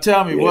 Now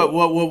tell me, what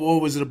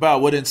was it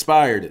about? What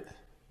inspired it?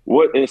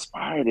 What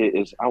inspired it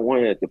is I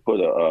wanted to put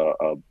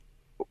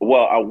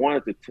I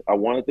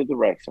wanted to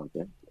direct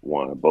something,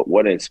 but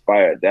what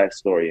inspired that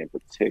story in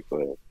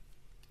particular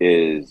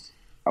is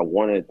I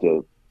wanted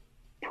to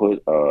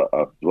put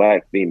a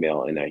black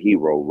female in a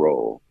hero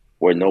role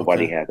where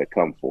nobody had to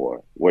come for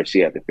her, where she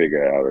had to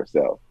figure it out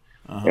herself.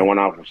 Uh-huh. And when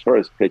I was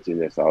first pitching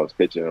this, I was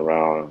pitching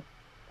around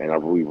and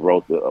we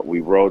wrote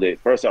it.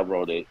 First I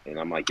wrote it and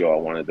I'm like, yo,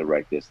 I want to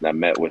direct this. And I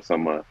met with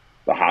some of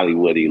the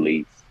Hollywood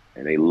elites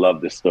and they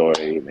loved the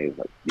story. And they was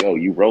like, yo,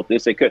 you wrote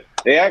this? They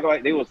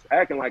was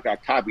acting like I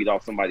copied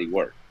off somebody's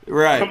work.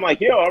 Right. I'm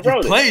like, yo, I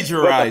wrote it.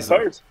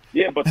 Plagiarizing.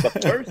 But the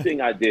first thing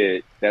I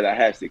did that I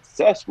had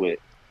success with,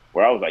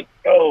 where I was like,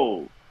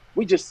 yo,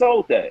 we just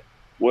sold that,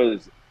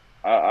 was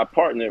I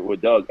partnered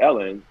with Doug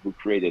Ellen, who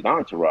created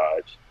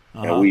Entourage,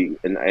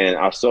 and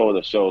I sold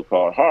a show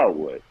called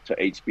Hardwood to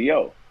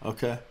HBO.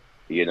 Okay.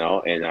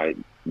 And I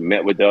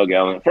met with Doug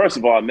Ellen. First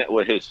of all, I met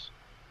with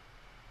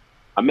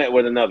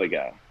another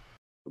guy,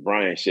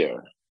 Brian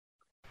Scherer.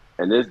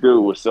 And this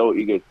dude was so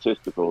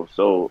egotistical,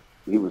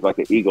 he was like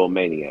an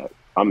egomaniac.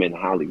 I'm in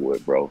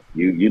Hollywood, bro.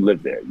 You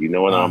live there. You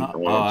know what I'm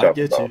talking about.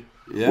 You.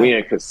 Yeah. We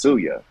in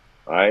Kasuya,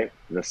 all right?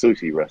 In a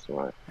sushi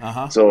restaurant.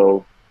 Uh-huh.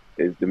 So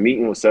the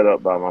meeting was set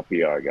up by my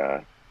PR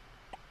guy,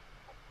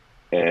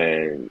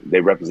 and they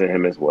represent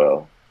him as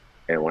well.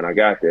 And when I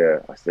got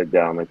there, I sat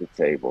down at the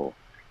table,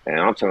 and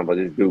I'm talking about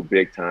this dude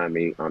big time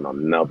me on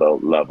another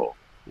level.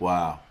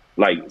 Wow.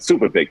 Like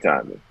super big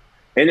time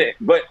me.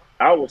 But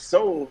I was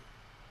so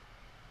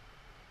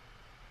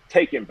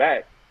taken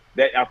back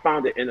that I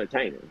found it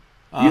entertaining.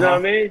 You know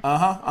what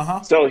I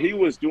mean? So he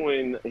was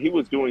doing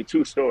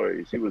 2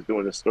 stories. He was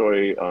doing a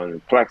story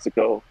on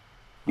Plaxico,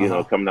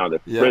 coming out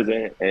of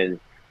prison, and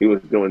he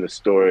was doing the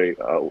story.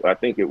 I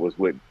think it was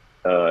with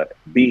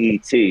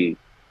BET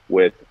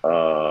with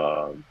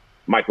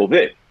Michael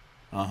Vick.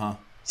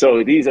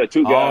 So these are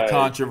 2 guys.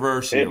 All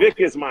controversial. And Vick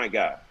is my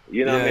guy.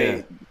 You know what I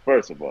mean?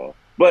 First of all,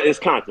 but it's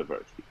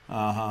controversy.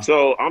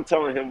 So I'm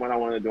telling him what I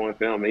want to do in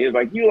film, and he's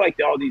like, "You like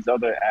all these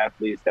other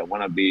athletes that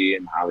want to be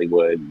in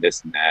Hollywood and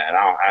this and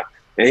that."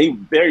 And he's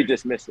very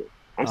dismissive.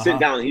 I'm sitting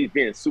down and he's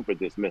being super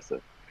dismissive.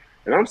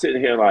 And I'm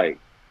sitting here like,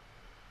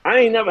 I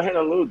ain't never had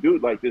a little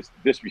dude like this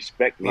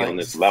disrespect me on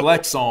this level.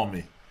 Flex on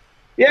me.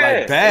 Yeah.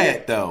 Like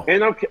bad, though.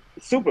 And I'm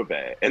super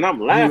bad. And I'm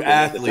laughing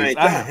at the same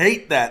time. I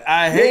hate that.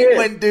 I hate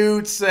when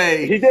dudes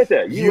say, he did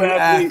that. You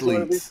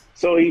athletes.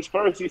 So he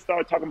started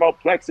talking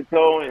about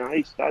Plexico and how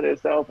he started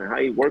himself and how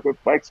he worked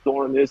with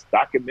Plexico on this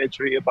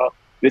documentary about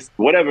this,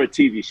 whatever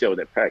TV show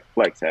that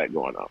Plex had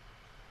going on.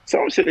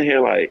 So I'm sitting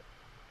here like,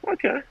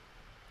 okay.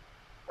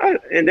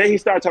 And then he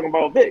started talking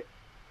about Vic.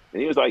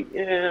 And he was like,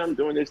 yeah, I'm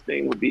doing this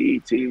thing with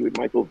BET, with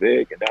Michael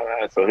Vick.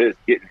 And so he's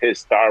getting his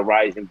star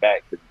rising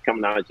back,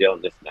 coming out of jail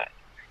and this and that.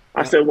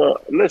 I said, well,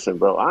 listen,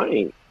 bro, I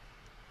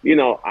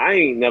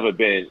ain't never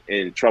been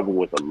in trouble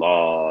with the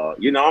law.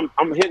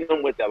 I'm hitting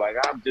him with that. Like,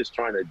 I'm just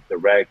trying to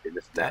direct and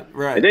this and that.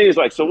 Right. And then he's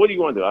like, so what do you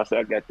want to do? I said,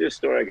 I got this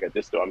story.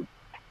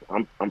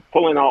 I'm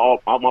pulling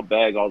out my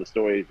bag, all the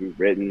stories we've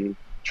written,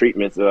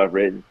 treatments that I've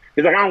written.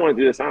 He's like, I don't want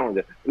to do this. I don't want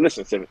to do this.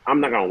 Listen, Simeon,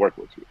 I'm not going to work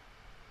with you.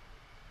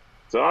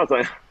 So I was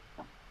like,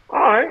 all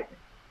right,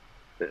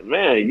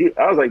 man.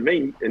 I was like,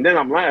 man, and then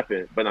I'm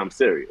laughing, but I'm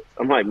serious.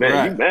 I'm like,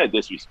 man, you mad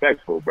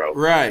disrespectful, bro.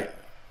 Right.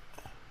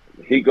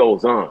 He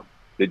goes on.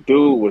 The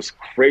dude was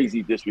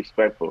crazy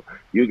disrespectful.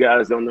 You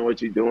guys don't know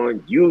what you're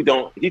doing. You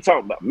don't. He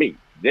talked about me.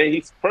 Then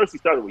he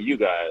started with you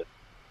guys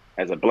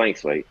as a blank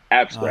slate,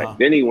 abstract.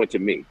 Then he went to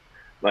me.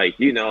 Like,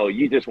 you know,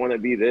 you just want to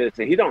be this.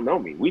 And he don't know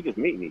me. We just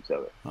meeting each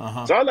other.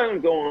 So I let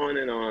him go on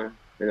and on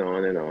and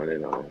on and on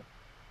and on.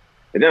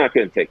 And then I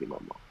couldn't take it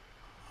no more.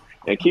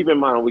 And keep in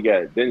mind, we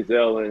got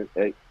Denzel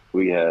and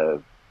we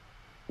have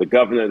the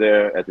governor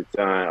there at the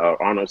time,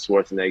 Arnold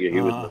Schwarzenegger.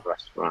 He was in the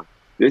restaurant.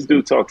 This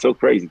dude talked so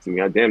crazy to me.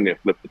 I damn near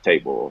flipped the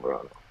table over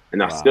on him.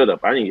 And I stood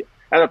up.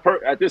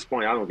 At this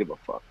point, I don't give a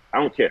fuck. I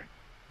don't care.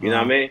 You know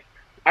what I mean?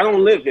 I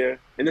don't live here,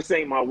 and this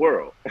ain't my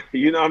world.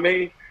 You know what I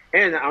mean?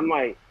 And I'm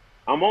like,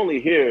 I'm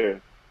only here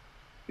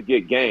to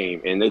get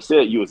game. And they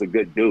said you was a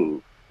good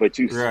dude, but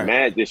you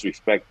mad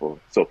disrespectful.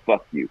 So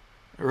fuck you.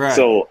 Right.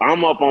 So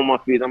I'm up on my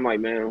feet. I'm like,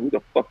 man, who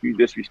the fuck you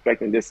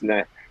disrespecting, this and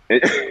that?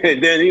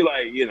 And then he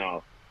like, you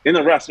know, in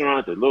the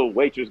restaurant, the little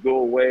waitress go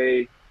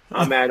away.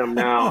 I'm at him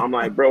now. I'm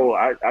like, bro,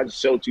 I just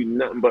showed you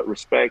nothing but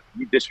respect.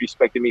 You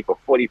disrespected me for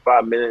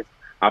 45 minutes.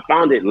 I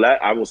found it.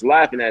 I was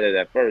laughing at it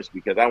at first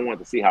because I wanted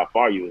to see how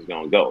far you was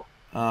gonna go.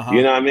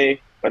 You know what I mean?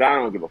 But I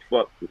don't give a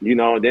fuck. You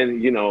know.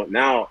 Then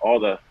now all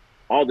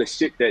the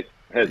shit that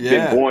has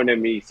been born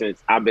in me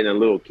since I've been a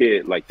little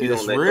kid. Like you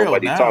don't let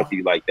nobody talk to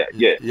you like that.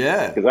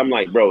 Yeah. Because I'm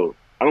like, bro,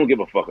 I don't give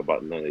a fuck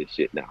about none of this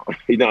shit now.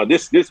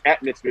 This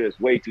atmosphere is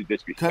way too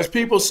disrespectful. Because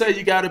people say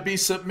you got to be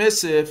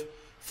submissive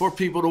for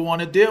people to want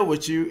to deal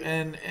with you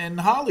in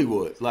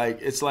Hollywood. Like,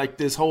 it's like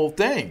this whole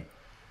thing.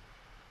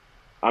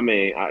 I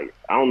mean, I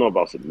don't know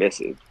about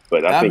submissive,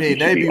 but I think you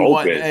should be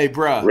open. Hey,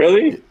 bro.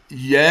 Really?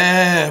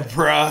 Yeah,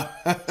 bro.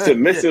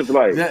 Submissive,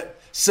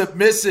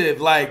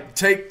 submissive, like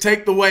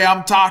take the way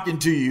I'm talking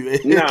to you.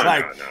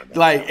 No.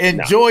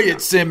 Enjoy it,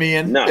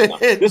 Simeon. No.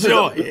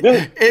 Enjoy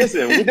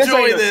it.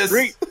 Enjoy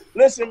this.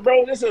 Listen,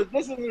 bro.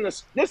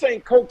 This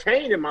ain't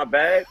cocaine in my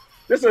bag.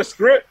 This is a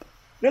script.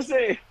 This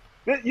ain't.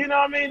 You know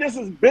what I mean? This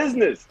is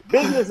business.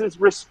 Business is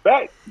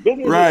respect.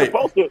 Business is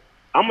supposed to.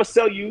 I'm gonna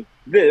sell you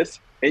this,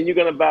 and you're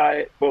gonna buy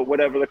it for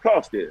whatever the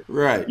cost is.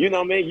 Right. You know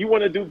what I mean? You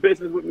want to do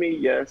business with me?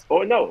 Yes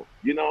or no?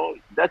 You know,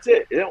 that's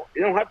it. It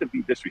don't have to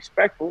be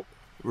disrespectful.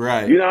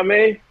 Right. You know what I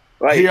mean?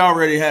 Like, he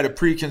already had a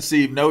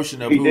preconceived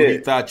notion of who he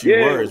thought you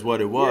were, is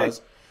what it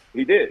was. Yeah,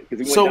 he did. He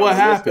went so down what the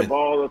happened? List of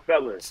all the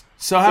felons.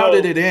 So how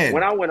did it end?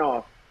 When I went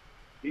off,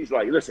 he's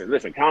like,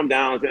 listen, calm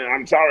down.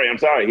 I'm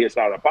sorry. He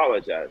started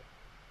apologizing.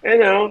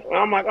 And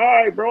I'm like, all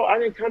right, bro, I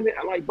didn't come in.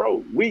 I'm like,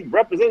 bro, we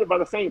represented by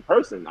the same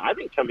person. I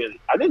didn't come in.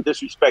 I didn't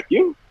disrespect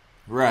you.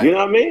 Right. You know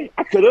what I mean?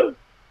 I could have.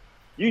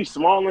 You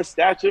small in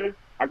stature.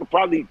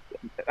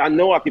 I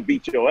know I could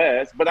beat your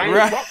ass, but I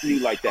ain't talk to you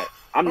like that.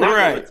 I'm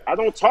not. I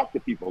don't talk to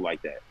people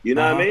like that. You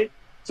know what I mean?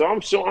 So I'm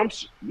sure,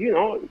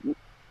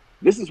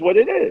 this is what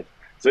it is.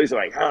 So he's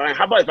like, all right,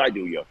 how about if I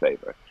do you a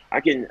favor?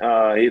 I can,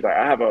 he's like,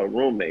 I have a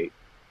roommate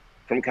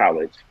from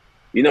college.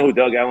 You know who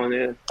Doug Allen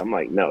is? I'm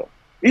like, no.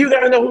 You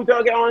gotta know who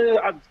Doug Allen is?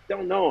 I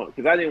don't know him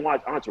because I didn't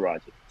watch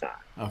Entourage at the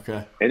time.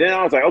 Okay. And then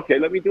I was like, okay,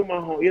 let me do my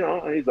home.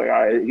 And he's like,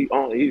 all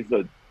right, he's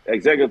the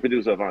executive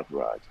producer of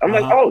Entourage. I'm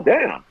like, oh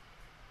damn.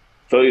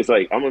 So he's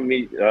like, I'm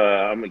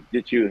gonna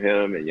get you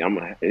him,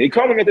 and he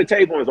called him at the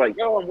table and was like,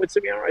 yo, I'm with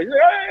Simeon. He's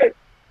like, hey.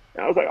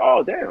 And I was like,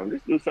 oh damn,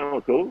 this dude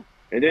sounds cool.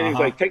 And then he's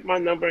like, take my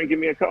number and give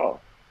me a call.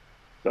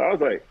 So I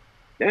was like,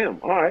 damn,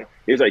 all right.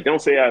 He's like,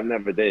 don't say I've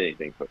never did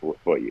anything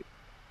for you.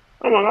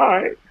 I'm like, all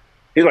right.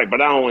 He's like,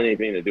 but I don't want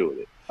anything to do with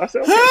it. I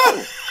said, okay,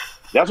 cool.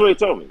 That's what he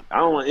told me. I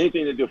don't want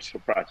anything to do with your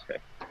project.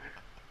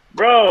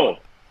 Bro.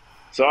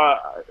 So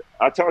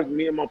I talked to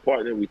me and my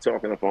partner. We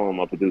talking on the phone,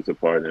 my producer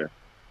partner.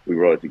 We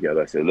wrote it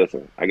together. I said,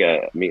 listen, I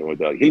got a meeting with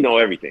Doug. He know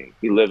everything.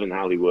 He live in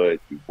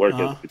Hollywood. He worked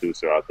as a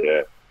producer out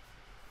there.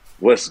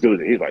 Let's do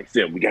this. He's like,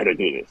 Sim, we got to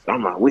do this.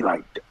 I'm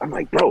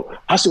like, bro,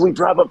 how should we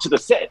drive up to the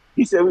set?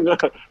 He said,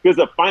 there's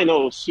a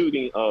final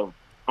shooting of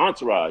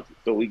Entourage.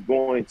 So we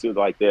going to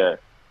like the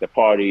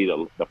party,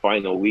 the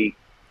final week.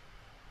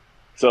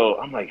 So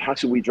I'm like, how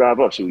should we drive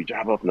up? Should we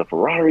drive up in a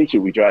Ferrari?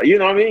 Should we drive? You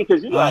know what I mean?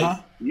 Because you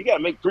got to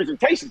make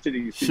presentations to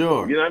these people.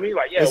 Sure. You know what I mean?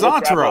 Like, yeah, it's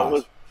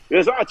Entourage.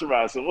 It's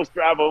Entourage. So let's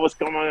drive up. Let's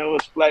come on.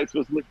 Let's flex.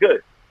 Let's look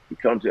good.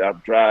 I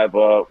drive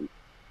up,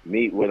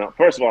 meet with him.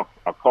 First of all,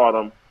 I called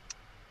him,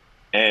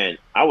 and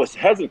I was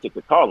hesitant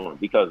to call him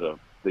because of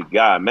the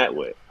guy I met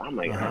with. I'm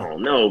like, I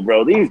don't know,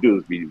 bro. These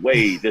dudes be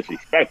way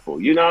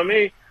disrespectful. You know what I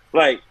mean?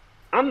 Like,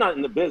 I'm not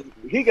in the business.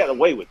 He got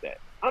away with that.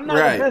 I'm not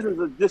in the business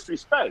of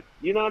disrespect.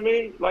 You know what I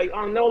mean? Like,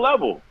 on no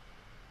level.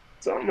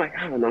 So I'm like,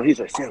 I don't know. He's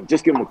like, Sam,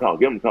 just give him a call.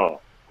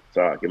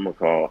 So I give him a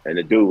call, and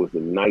the dude was the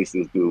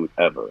nicest dude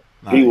ever.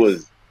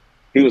 Nice.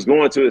 He was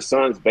going to his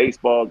son's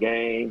baseball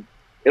game.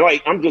 And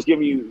like, I'm just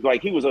giving you,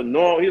 like, he was a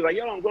normal. He was like,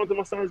 yo, I'm going to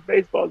my son's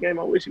baseball game.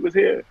 I wish he was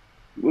here.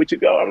 Would you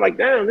go? I'm like,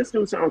 damn, this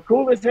dude sounds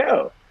cool as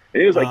hell.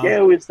 And he was like,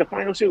 yeah, it's the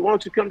final shoot. Why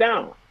don't you come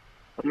down?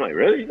 I'm like,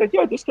 really? He's like,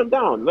 yeah, just come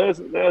down. Let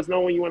us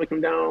know when you want to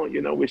come down.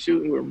 We're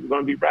shooting. We're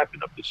going to be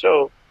wrapping up the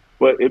show.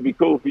 But it'd be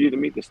cool for you to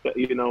meet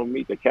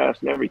the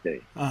cast and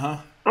everything. I'm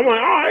like, all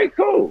right,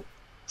 cool.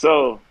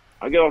 So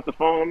I get off the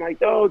phone. I'm like,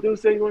 dude,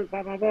 say you want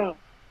blah, blah, blah.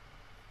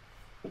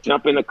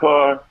 Jump in the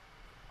car.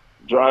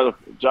 drive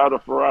the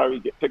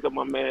Ferrari, pick up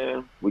my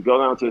man. We go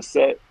down to the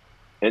set,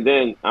 and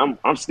then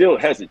I'm still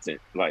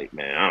hesitant. Like,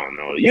 man, I don't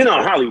know. You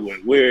know,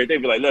 Hollywood weird. They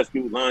be like, let's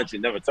do lunch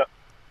and never talk.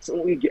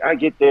 So I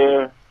get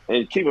there,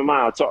 and keep in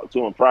mind, I talked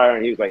to him prior,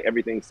 and he was like,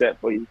 everything's set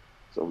for you.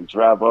 So we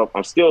drive up.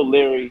 I'm still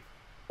leery,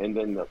 and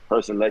then the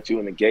person let you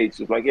in the gates.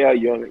 Was like, yeah,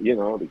 you're,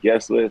 the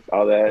guest list,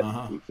 all that.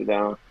 You sit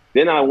down.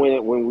 Then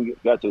when we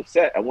got to the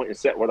set, I went and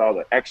sat with all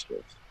the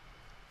extras.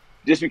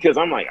 Just because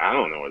I'm like, I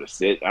don't know where to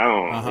sit. I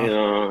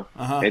don't,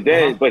 And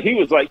then, but he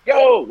was like,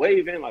 yo,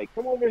 waving, like,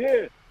 come over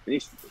here.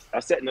 And I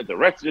sat in the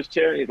director's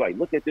chair, and he's like,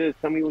 look at this.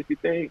 Tell me what you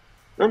think.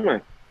 And I'm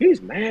like,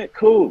 he's mad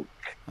cool.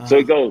 So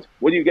he goes,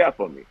 what do you got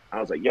for me? I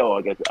was like, yo,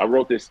 I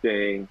wrote this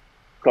thing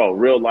called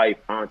Real Life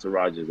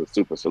Entourages of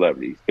Super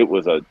Celebrities. It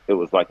was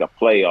like a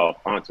play off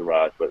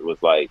Entourage, but it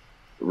was like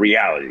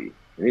reality.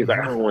 And he's like,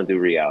 I don't want to do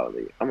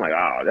reality. I'm like,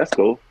 oh, that's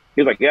cool.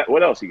 He's like, yeah,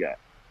 what else you got?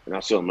 And I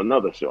showed him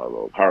another show I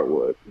wrote,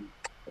 Heartwood.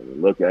 And we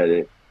looked at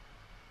it,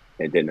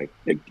 and then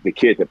the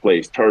kid that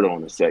plays Turtle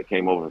on the set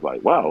came over and was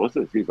like, wow, what's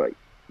this? He's like,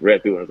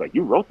 read through it and was like,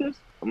 you wrote this?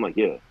 I'm like,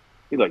 yeah.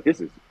 He's like,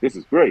 this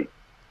is great.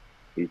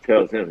 He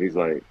tells him, he's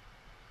like,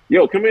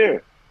 yo, come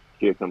here.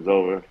 Kid comes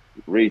over,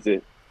 reads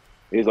it.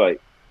 He's like,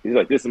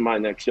 this is my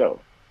next show.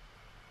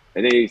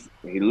 And then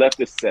he left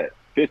the set.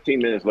 15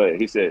 minutes later,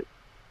 he said,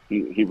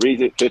 he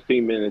reads it,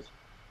 15 minutes,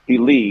 he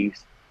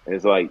leaves, and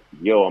it's like,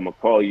 yo, I'm going to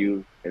call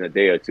you in a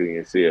day or two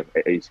and see if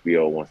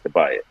HBO wants to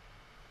buy it.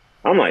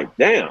 I'm like,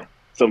 damn.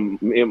 So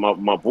me and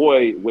my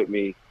boy with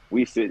me,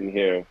 we sitting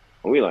here,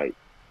 and we like,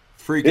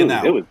 freaking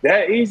out. It was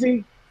that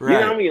easy? Right. You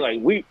know what I mean?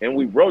 Like,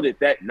 we wrote it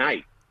that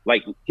night.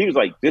 Like, he was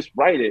like, just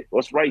write it.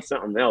 Let's write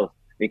something else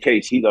in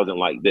case he doesn't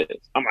like this.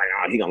 I'm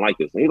like, he don't like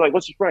this. And he's like,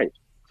 let's just write.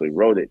 So he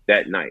wrote it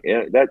that night.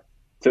 And that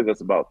took us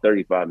about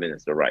 35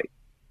 minutes to write.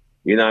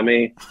 You know what I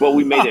mean? But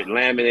we made it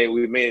laminate.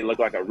 We made it look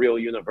like a real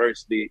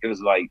university. It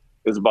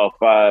was about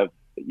 5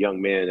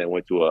 young men that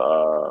went to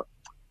a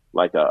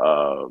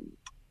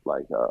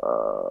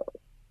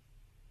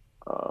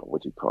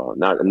what you call it?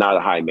 Not a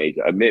high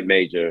major, a mid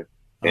major,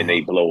 and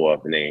they blow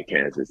up and they in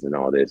Kansas and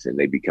all this, and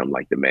they become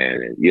like the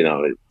man, and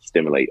it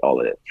stimulate all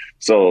of that.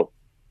 So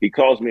he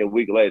calls me a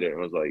week later and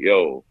was like,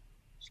 "Yo,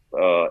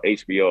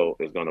 HBO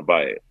is gonna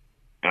buy it."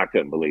 And I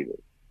couldn't believe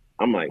it.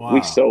 I'm like, wow.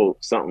 We sold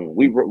something.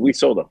 We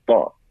sold a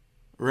thought,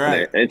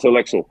 right?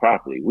 Intellectual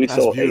property. That's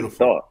sold beautiful. A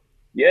thought.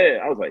 Yeah,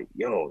 I was like,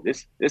 "Yo,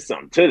 this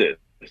something to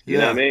this." You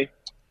know what I mean?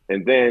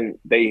 And then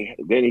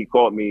he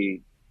called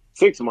me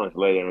 6 months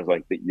later and was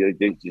like,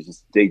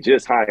 they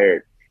just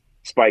hired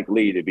Spike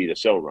Lee to be the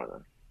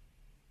showrunner.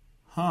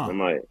 Huh.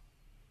 And I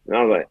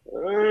was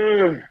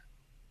like,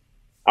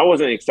 I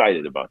wasn't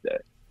excited about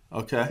that.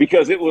 Okay.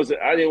 Because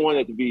I didn't want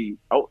it to be,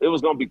 it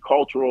was going to be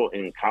cultural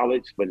in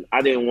college, but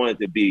I didn't want it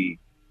to be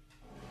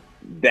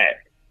that.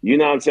 You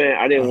know what I'm saying?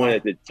 I didn't want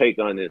it to take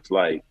on this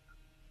like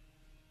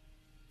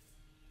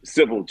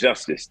civil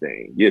justice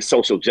thing, your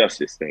social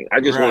justice thing.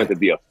 I just wanted to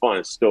be a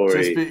fun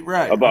story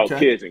about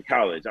kids in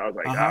college. I was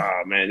like,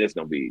 man, this is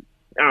going to be,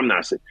 I'm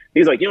not.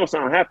 He's like, you don't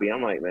sound happy.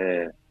 I'm like,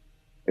 man.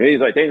 And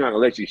he's like, they're not gonna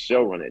let you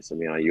show run it.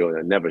 Simeon,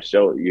 you'll never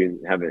show it. You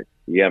haven't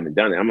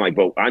done it. I'm like,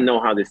 but I know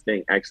how this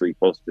thing actually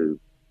supposed to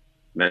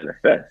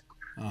manifest.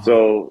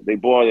 So they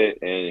bought it,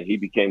 and he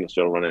became the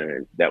showrunner,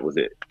 and that was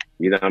it.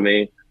 You know what I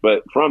mean?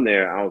 But from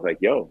there, I was like,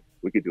 yo,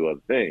 we could do other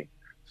things.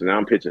 So now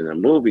I'm pitching a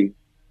movie,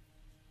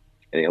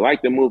 and they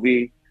liked the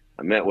movie.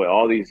 I met with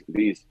all these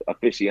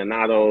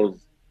aficionados.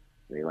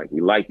 And they're like, we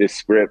like this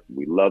script,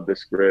 we love the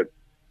script,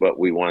 but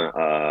we're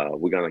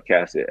gonna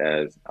cast it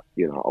as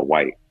a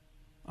white.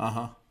 And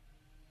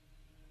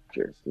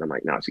I'm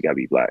like, no, she gotta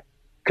be black.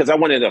 Because I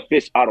wanted a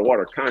fish out of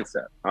water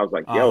concept. I was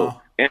like, yo,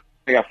 and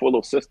I got 4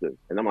 little sisters.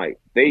 And I'm like,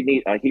 they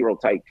need a hero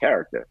type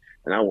character.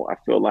 And I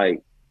feel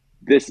like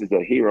this is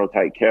a hero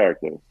type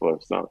character for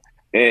some.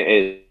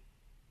 And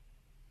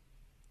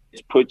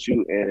it's put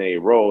you in a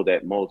role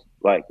that most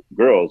like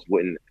girls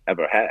wouldn't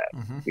ever have,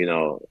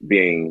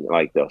 being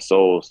like the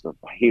sole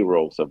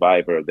hero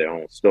survivor of their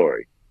own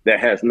story. That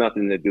has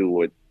nothing to do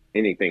with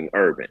anything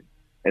urban.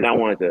 And I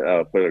wanted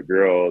to put a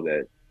girl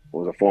that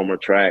was a former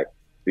track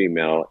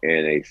female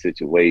in a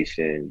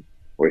situation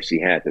where she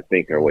had to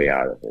think her way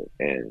out of it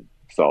and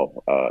solve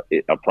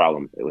a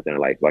problem within her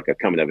life, like a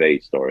coming of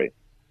age story,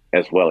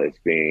 as well as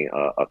being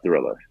a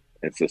thriller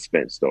and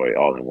suspense story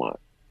all in one.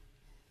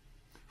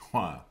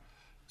 Wow.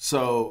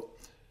 So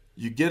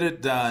you get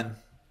it done.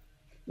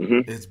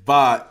 It's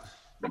bought.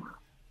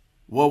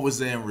 What was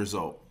the end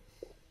result?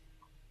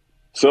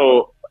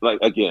 So, like,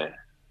 again,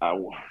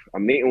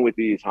 I'm meeting with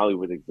these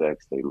Hollywood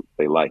execs.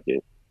 They like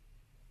it.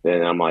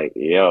 Then I'm like,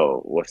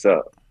 yo, what's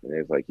up? And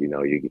it's like,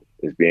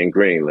 it's being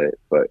greenlit,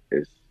 but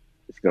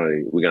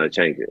we're gonna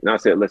change it. And I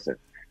said, listen.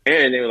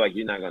 And they were like,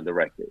 you're not gonna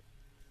direct it.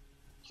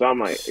 So I'm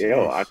like,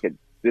 yo,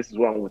 this is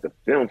why I went to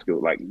film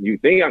school. Like, you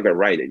think I could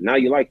write it. Now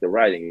you like the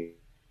writing.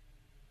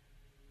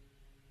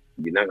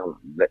 You're not gonna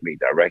let me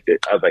direct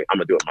it. I was like, I'm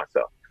gonna do it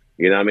myself.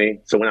 You know what I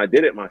mean? So when I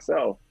did it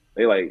myself,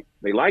 they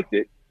liked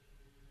it.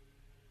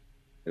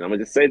 and I'm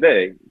gonna just say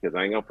they, because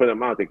I ain't gonna put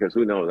them out there, because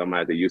who knows, I might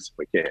have to use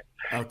them again.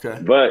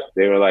 Okay. But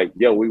they were like,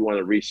 yo, we want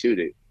to reshoot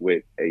it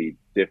with a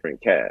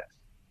different cast.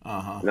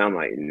 Uh-huh. And I'm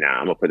like, nah,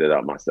 I'm gonna put it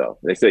out myself.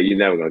 They said, you're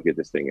never gonna get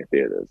this thing in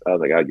theaters. I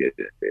was like, I'll get it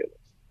in theaters.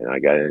 And I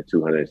got it in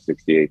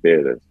 268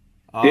 theaters.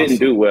 Awesome. Didn't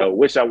do well.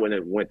 Wish I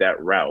wouldn't have went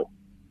that route.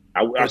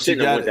 I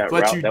shouldn't have went that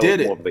route. You that did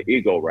was it. more of the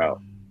ego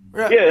route.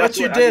 Right. Yeah, but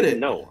you did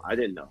it. I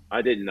didn't know.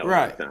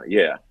 Right. At the time.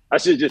 Yeah. I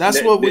should just.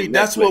 That's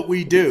what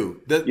we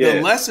do.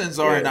 The lessons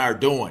are in our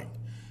doing.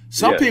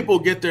 Some people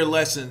get their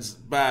lessons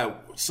by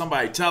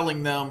somebody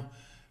telling them.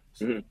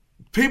 Mm-hmm.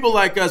 People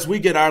like us, we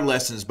get our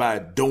lessons by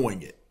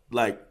doing it.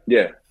 Like,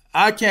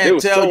 I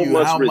can't tell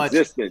you how much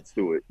resistance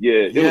to it.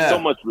 Yeah, there was so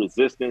much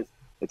resistance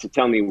to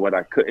tell me what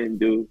I couldn't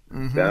do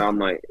that I'm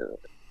like,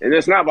 and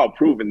it's not about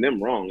proving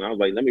them wrong. I was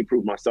like, let me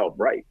prove myself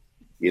right.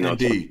 You know,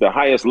 the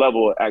highest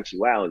level of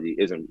actuality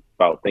isn't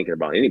about thinking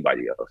about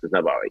anybody else. It's not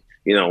about, like,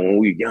 you know, when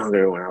we were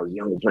younger, when I was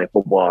younger playing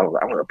football, I was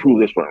like, I want to prove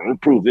this one. I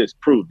want to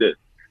prove this.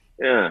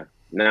 Yeah.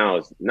 Now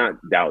it's not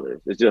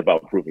doubters. It's just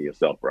about proving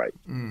yourself right.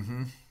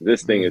 Mm-hmm.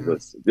 This thing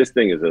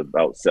is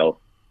about self.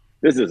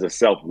 This is a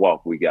self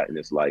walk we got in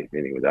this life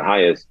anyway. The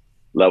highest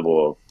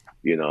level of,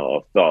 you know,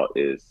 of thought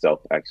is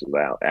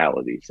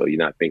self-actuality. So you're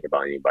not thinking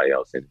about anybody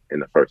else in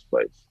the first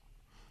place.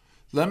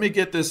 Let me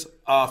get this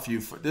off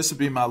you. This will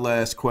be my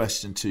last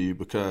question to you,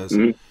 because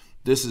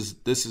this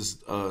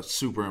is a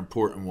super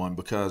important one,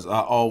 because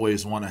I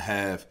always want to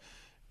have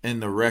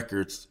in the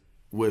records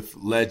with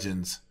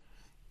legends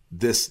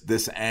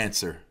this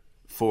answer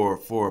for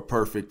a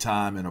perfect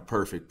time and a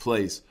perfect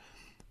place.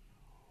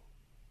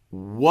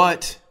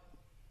 What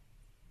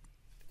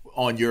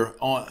on your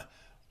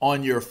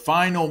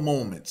final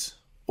moments,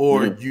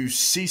 or you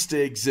cease to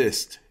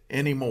exist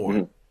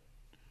anymore,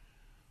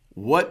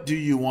 what do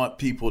you want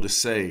people to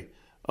say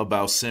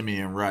about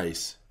Simeon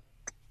Rice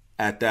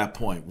at that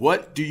point?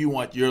 What do you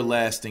want your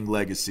lasting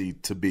legacy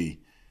to be?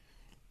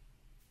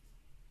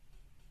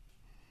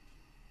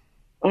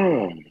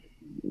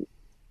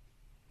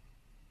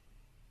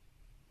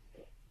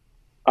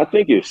 I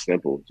think it's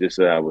simple. Just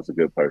that I was a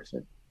good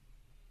person.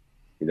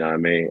 You know what I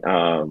mean?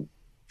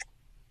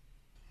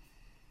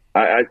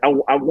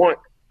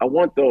 I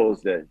want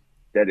those that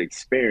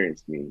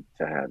experienced me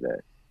to have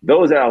that.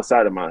 Those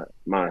outside of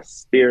my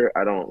sphere,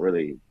 I don't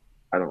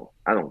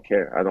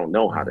care. I don't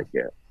know how to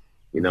care,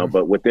 you know.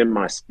 But within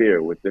my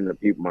sphere, within the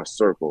people, my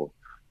circle,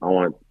 I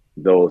want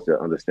those to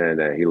understand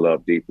that he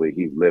loved deeply.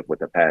 He lived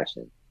with a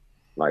passion.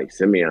 Like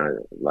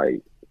Simeon,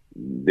 like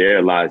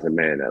there lies a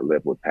man that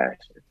lived with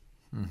passion.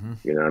 Mm-hmm.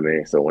 You know what I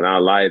mean? So when I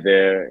lie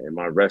there in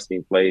my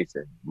resting place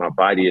and my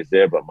body is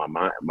there, but my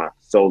mind, my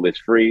soul is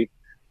free,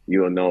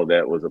 you'll know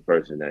that was a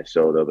person that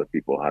showed other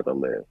people how to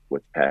live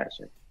with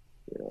passion.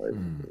 You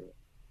know,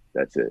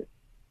 that's it.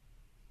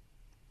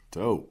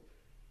 Dope.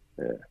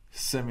 Yeah.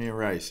 Simeon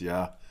Rice,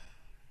 y'all.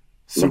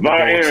 Super Bowl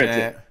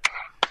champ,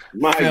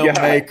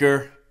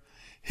 filmmaker. God.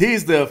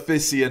 He's the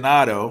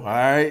aficionado, all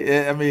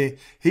right? I mean,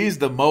 he's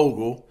the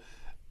mogul.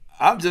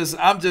 I'm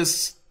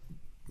just,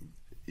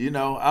 you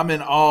know, I'm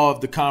in awe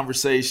of the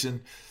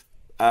conversation.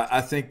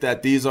 I think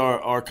that these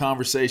are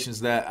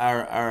conversations that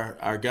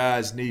our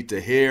guys need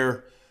to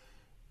hear.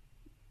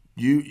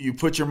 You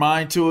put your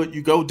mind to it,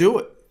 you go do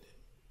it.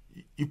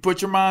 You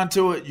put your mind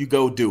to it, you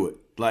go do it.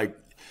 Like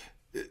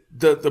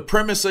the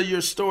premise of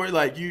your story,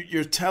 like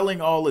you're telling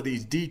all of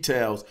these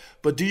details,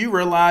 but do you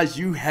realize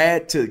you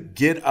had to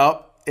get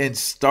up and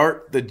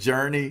start the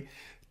journey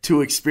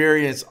to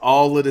experience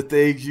all of the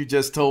things you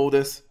just told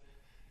us?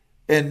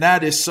 And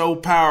that is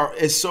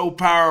it's so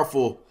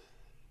powerful.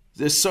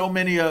 There's so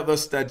many of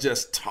us that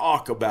just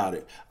talk about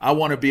it. I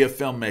want to be a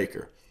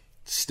filmmaker.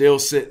 Still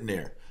sitting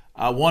there.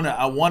 I want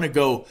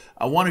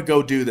to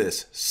go do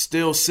this.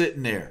 Still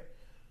sitting there.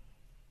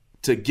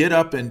 To get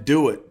up and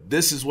do it.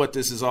 This is what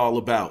this is all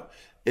about.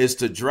 Is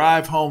to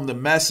drive home the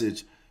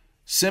message.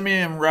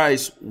 Simeon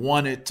Rice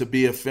wanted to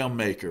be a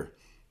filmmaker.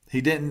 He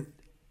didn't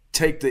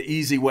take the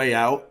easy way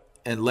out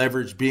and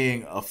leverage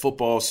being a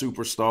football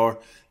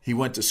superstar. He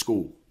went to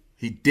school.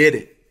 He did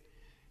it.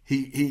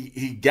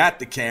 He got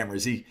the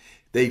cameras.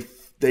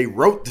 They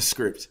wrote the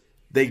scripts.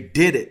 They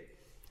did it.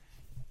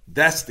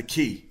 That's the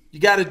key. You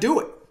got to do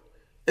it.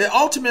 It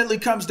ultimately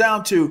comes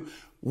down to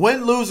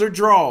win, lose, or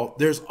draw.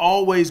 There's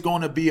always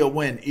going to be a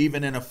win,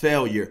 even in a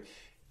failure,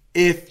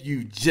 if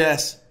you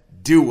just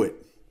do it.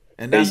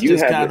 And that's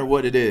just kind of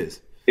what it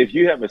is. If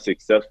you have a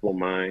successful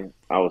mind,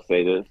 I would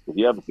say this. If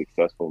you have a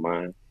successful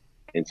mind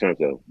in terms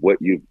of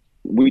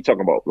we talk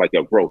about like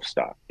a growth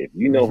stock. If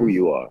you know who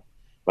you are,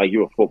 like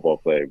you're a football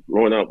player.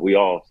 Growing up, we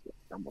all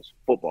almost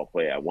football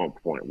player at one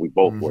point. We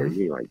both were.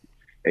 And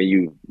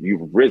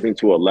you've risen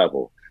to a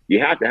level. You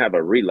have to have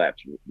a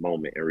relapse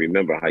moment and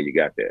remember how you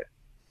got there.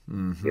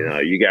 Mm-hmm. You know,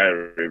 you got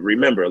to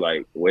remember,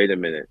 like, wait a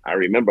minute. I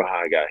remember how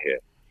I got here.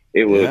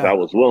 It was I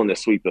was willing to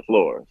sweep the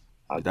floors.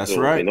 That's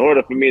right. In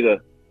order for me to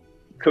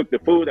cook the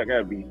food, I got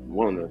to be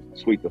willing to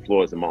sweep the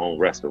floors in my own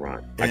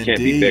restaurant. Indeed. I can't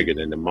be bigger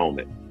than the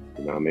moment.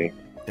 You know what I mean?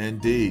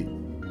 Indeed.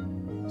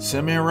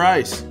 Simeon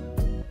Rice.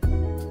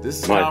 This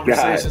is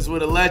Conversations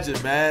with a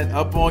Legend, man.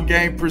 Up on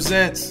Game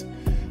presents.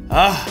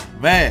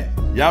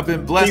 Man, y'all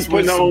been blessed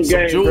with some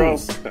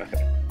jewels.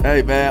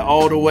 Hey, man,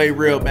 all the way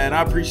real, man.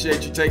 I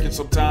appreciate you taking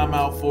some time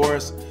out for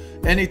us.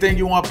 Anything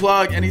you want to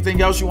plug?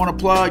 Anything else you want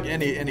to plug?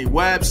 Any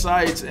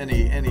websites?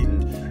 Any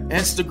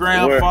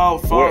Instagram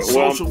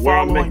social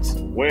followings?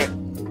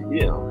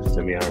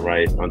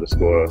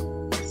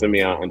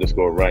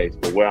 Simeon_Rice.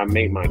 But where I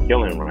make my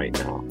killing right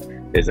now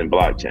is in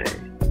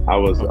blockchain.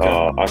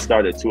 I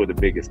started two of the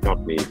biggest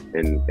companies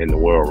in the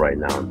world right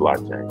now in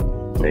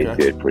blockchain. They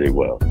did pretty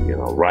well.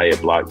 Riot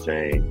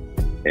Blockchain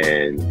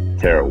and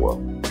TerraWolf.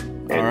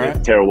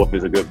 And TerraWolf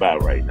is a good buy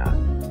right now.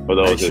 For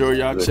those Make sure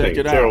y'all check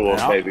it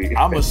out. Baby.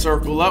 I'm going to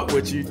circle up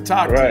with you,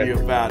 talk to you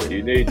about it.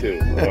 You need to.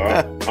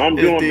 I'm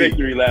doing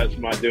victory laps,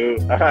 my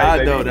dude.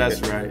 I know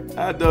that's right.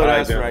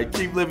 Right.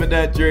 Keep living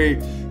that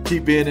dream.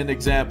 Keep being an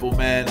example,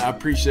 man. I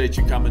appreciate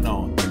you coming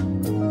on.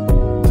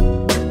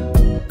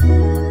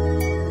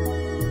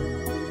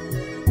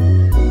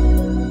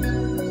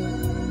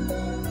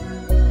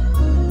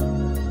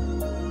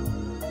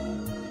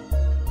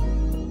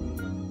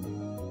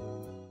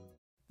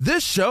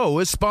 This show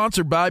is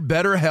sponsored by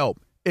BetterHelp.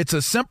 It's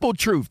a simple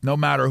truth. No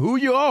matter who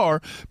you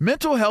are,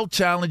 mental health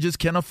challenges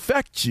can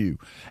affect you,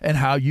 and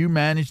how you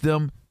manage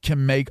them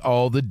can make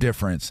all the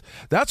difference.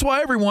 That's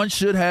why everyone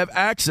should have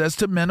access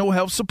to mental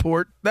health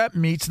support that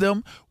meets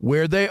them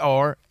where they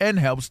are and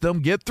helps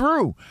them get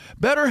through.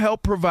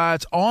 BetterHelp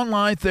provides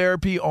online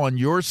therapy on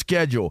your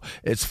schedule.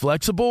 It's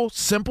flexible,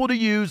 simple to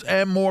use,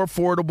 and more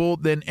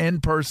affordable than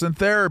in-person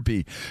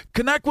therapy.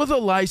 Connect with a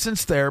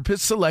licensed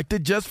therapist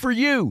selected just for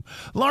you.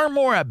 Learn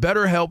more at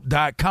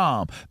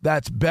BetterHelp.com.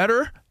 That's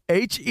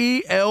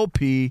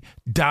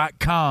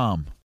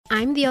BetterHelp.com.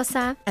 I'm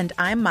Diosa. And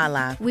I'm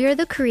Mala. We are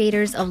the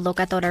creators of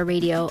Locatora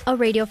Radio, a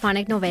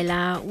radiophonic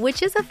novela,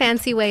 which is a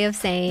fancy way of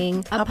saying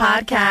a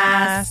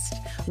podcast.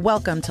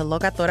 Welcome to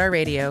Locatora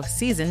Radio,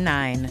 Season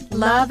 9.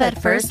 Love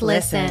at first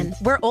listen.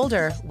 We're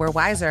older, we're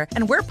wiser,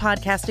 and we're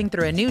podcasting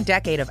through a new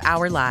decade of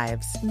our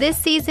lives. This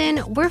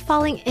season, we're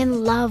falling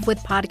in love with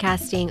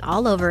podcasting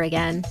all over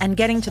again. And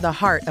getting to the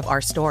heart of our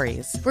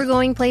stories. We're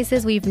going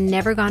places we've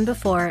never gone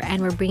before,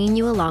 and we're bringing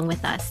you along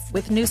with us.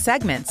 With new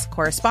segments,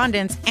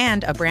 correspondence,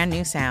 and a brand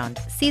new sound.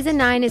 Season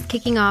 9 is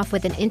kicking off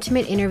with an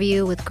intimate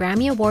interview with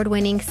Grammy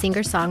Award-winning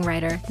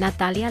singer-songwriter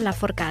Natalia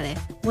Lafourcade.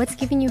 What's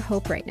giving you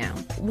hope right now?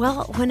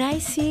 Well, when I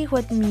see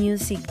what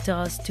music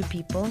does to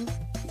people,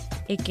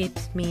 it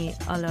gives me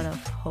a lot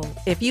of hope.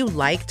 If you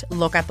liked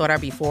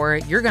Locatora before,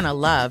 you're going to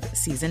love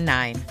Season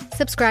 9.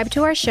 Subscribe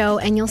to our show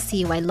and you'll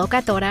see why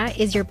Locatora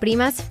is your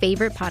prima's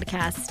favorite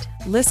podcast.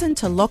 Listen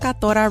to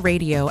Locatora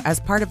Radio as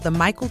part of the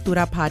My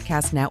Cultura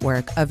Podcast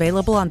Network,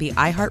 available on the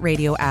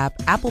iHeartRadio app,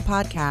 Apple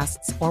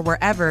Podcasts, or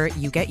wherever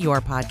you get your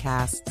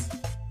podcasts.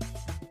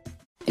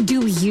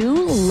 Do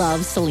you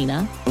love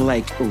Selena?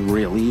 Like,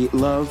 really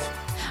love?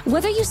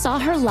 Whether you saw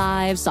her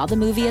live, saw the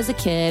movie as a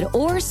kid,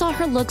 or saw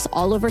her looks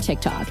all over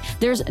TikTok,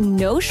 there's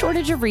no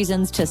shortage of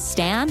reasons to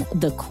stan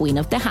the Queen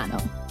of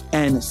Tejano.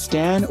 And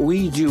Stan,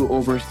 we do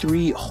over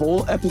 3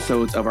 whole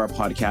episodes of our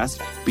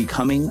podcast,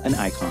 Becoming an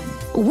Icon.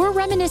 We're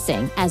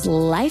reminiscing as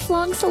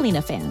lifelong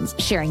Selena fans,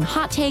 sharing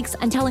hot takes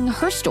and telling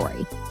her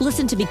story.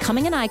 Listen to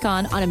Becoming an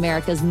Icon on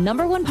America's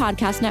 #1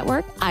 podcast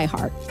network,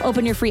 iHeart.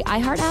 Open your free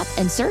iHeart app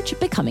and search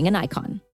Becoming an Icon.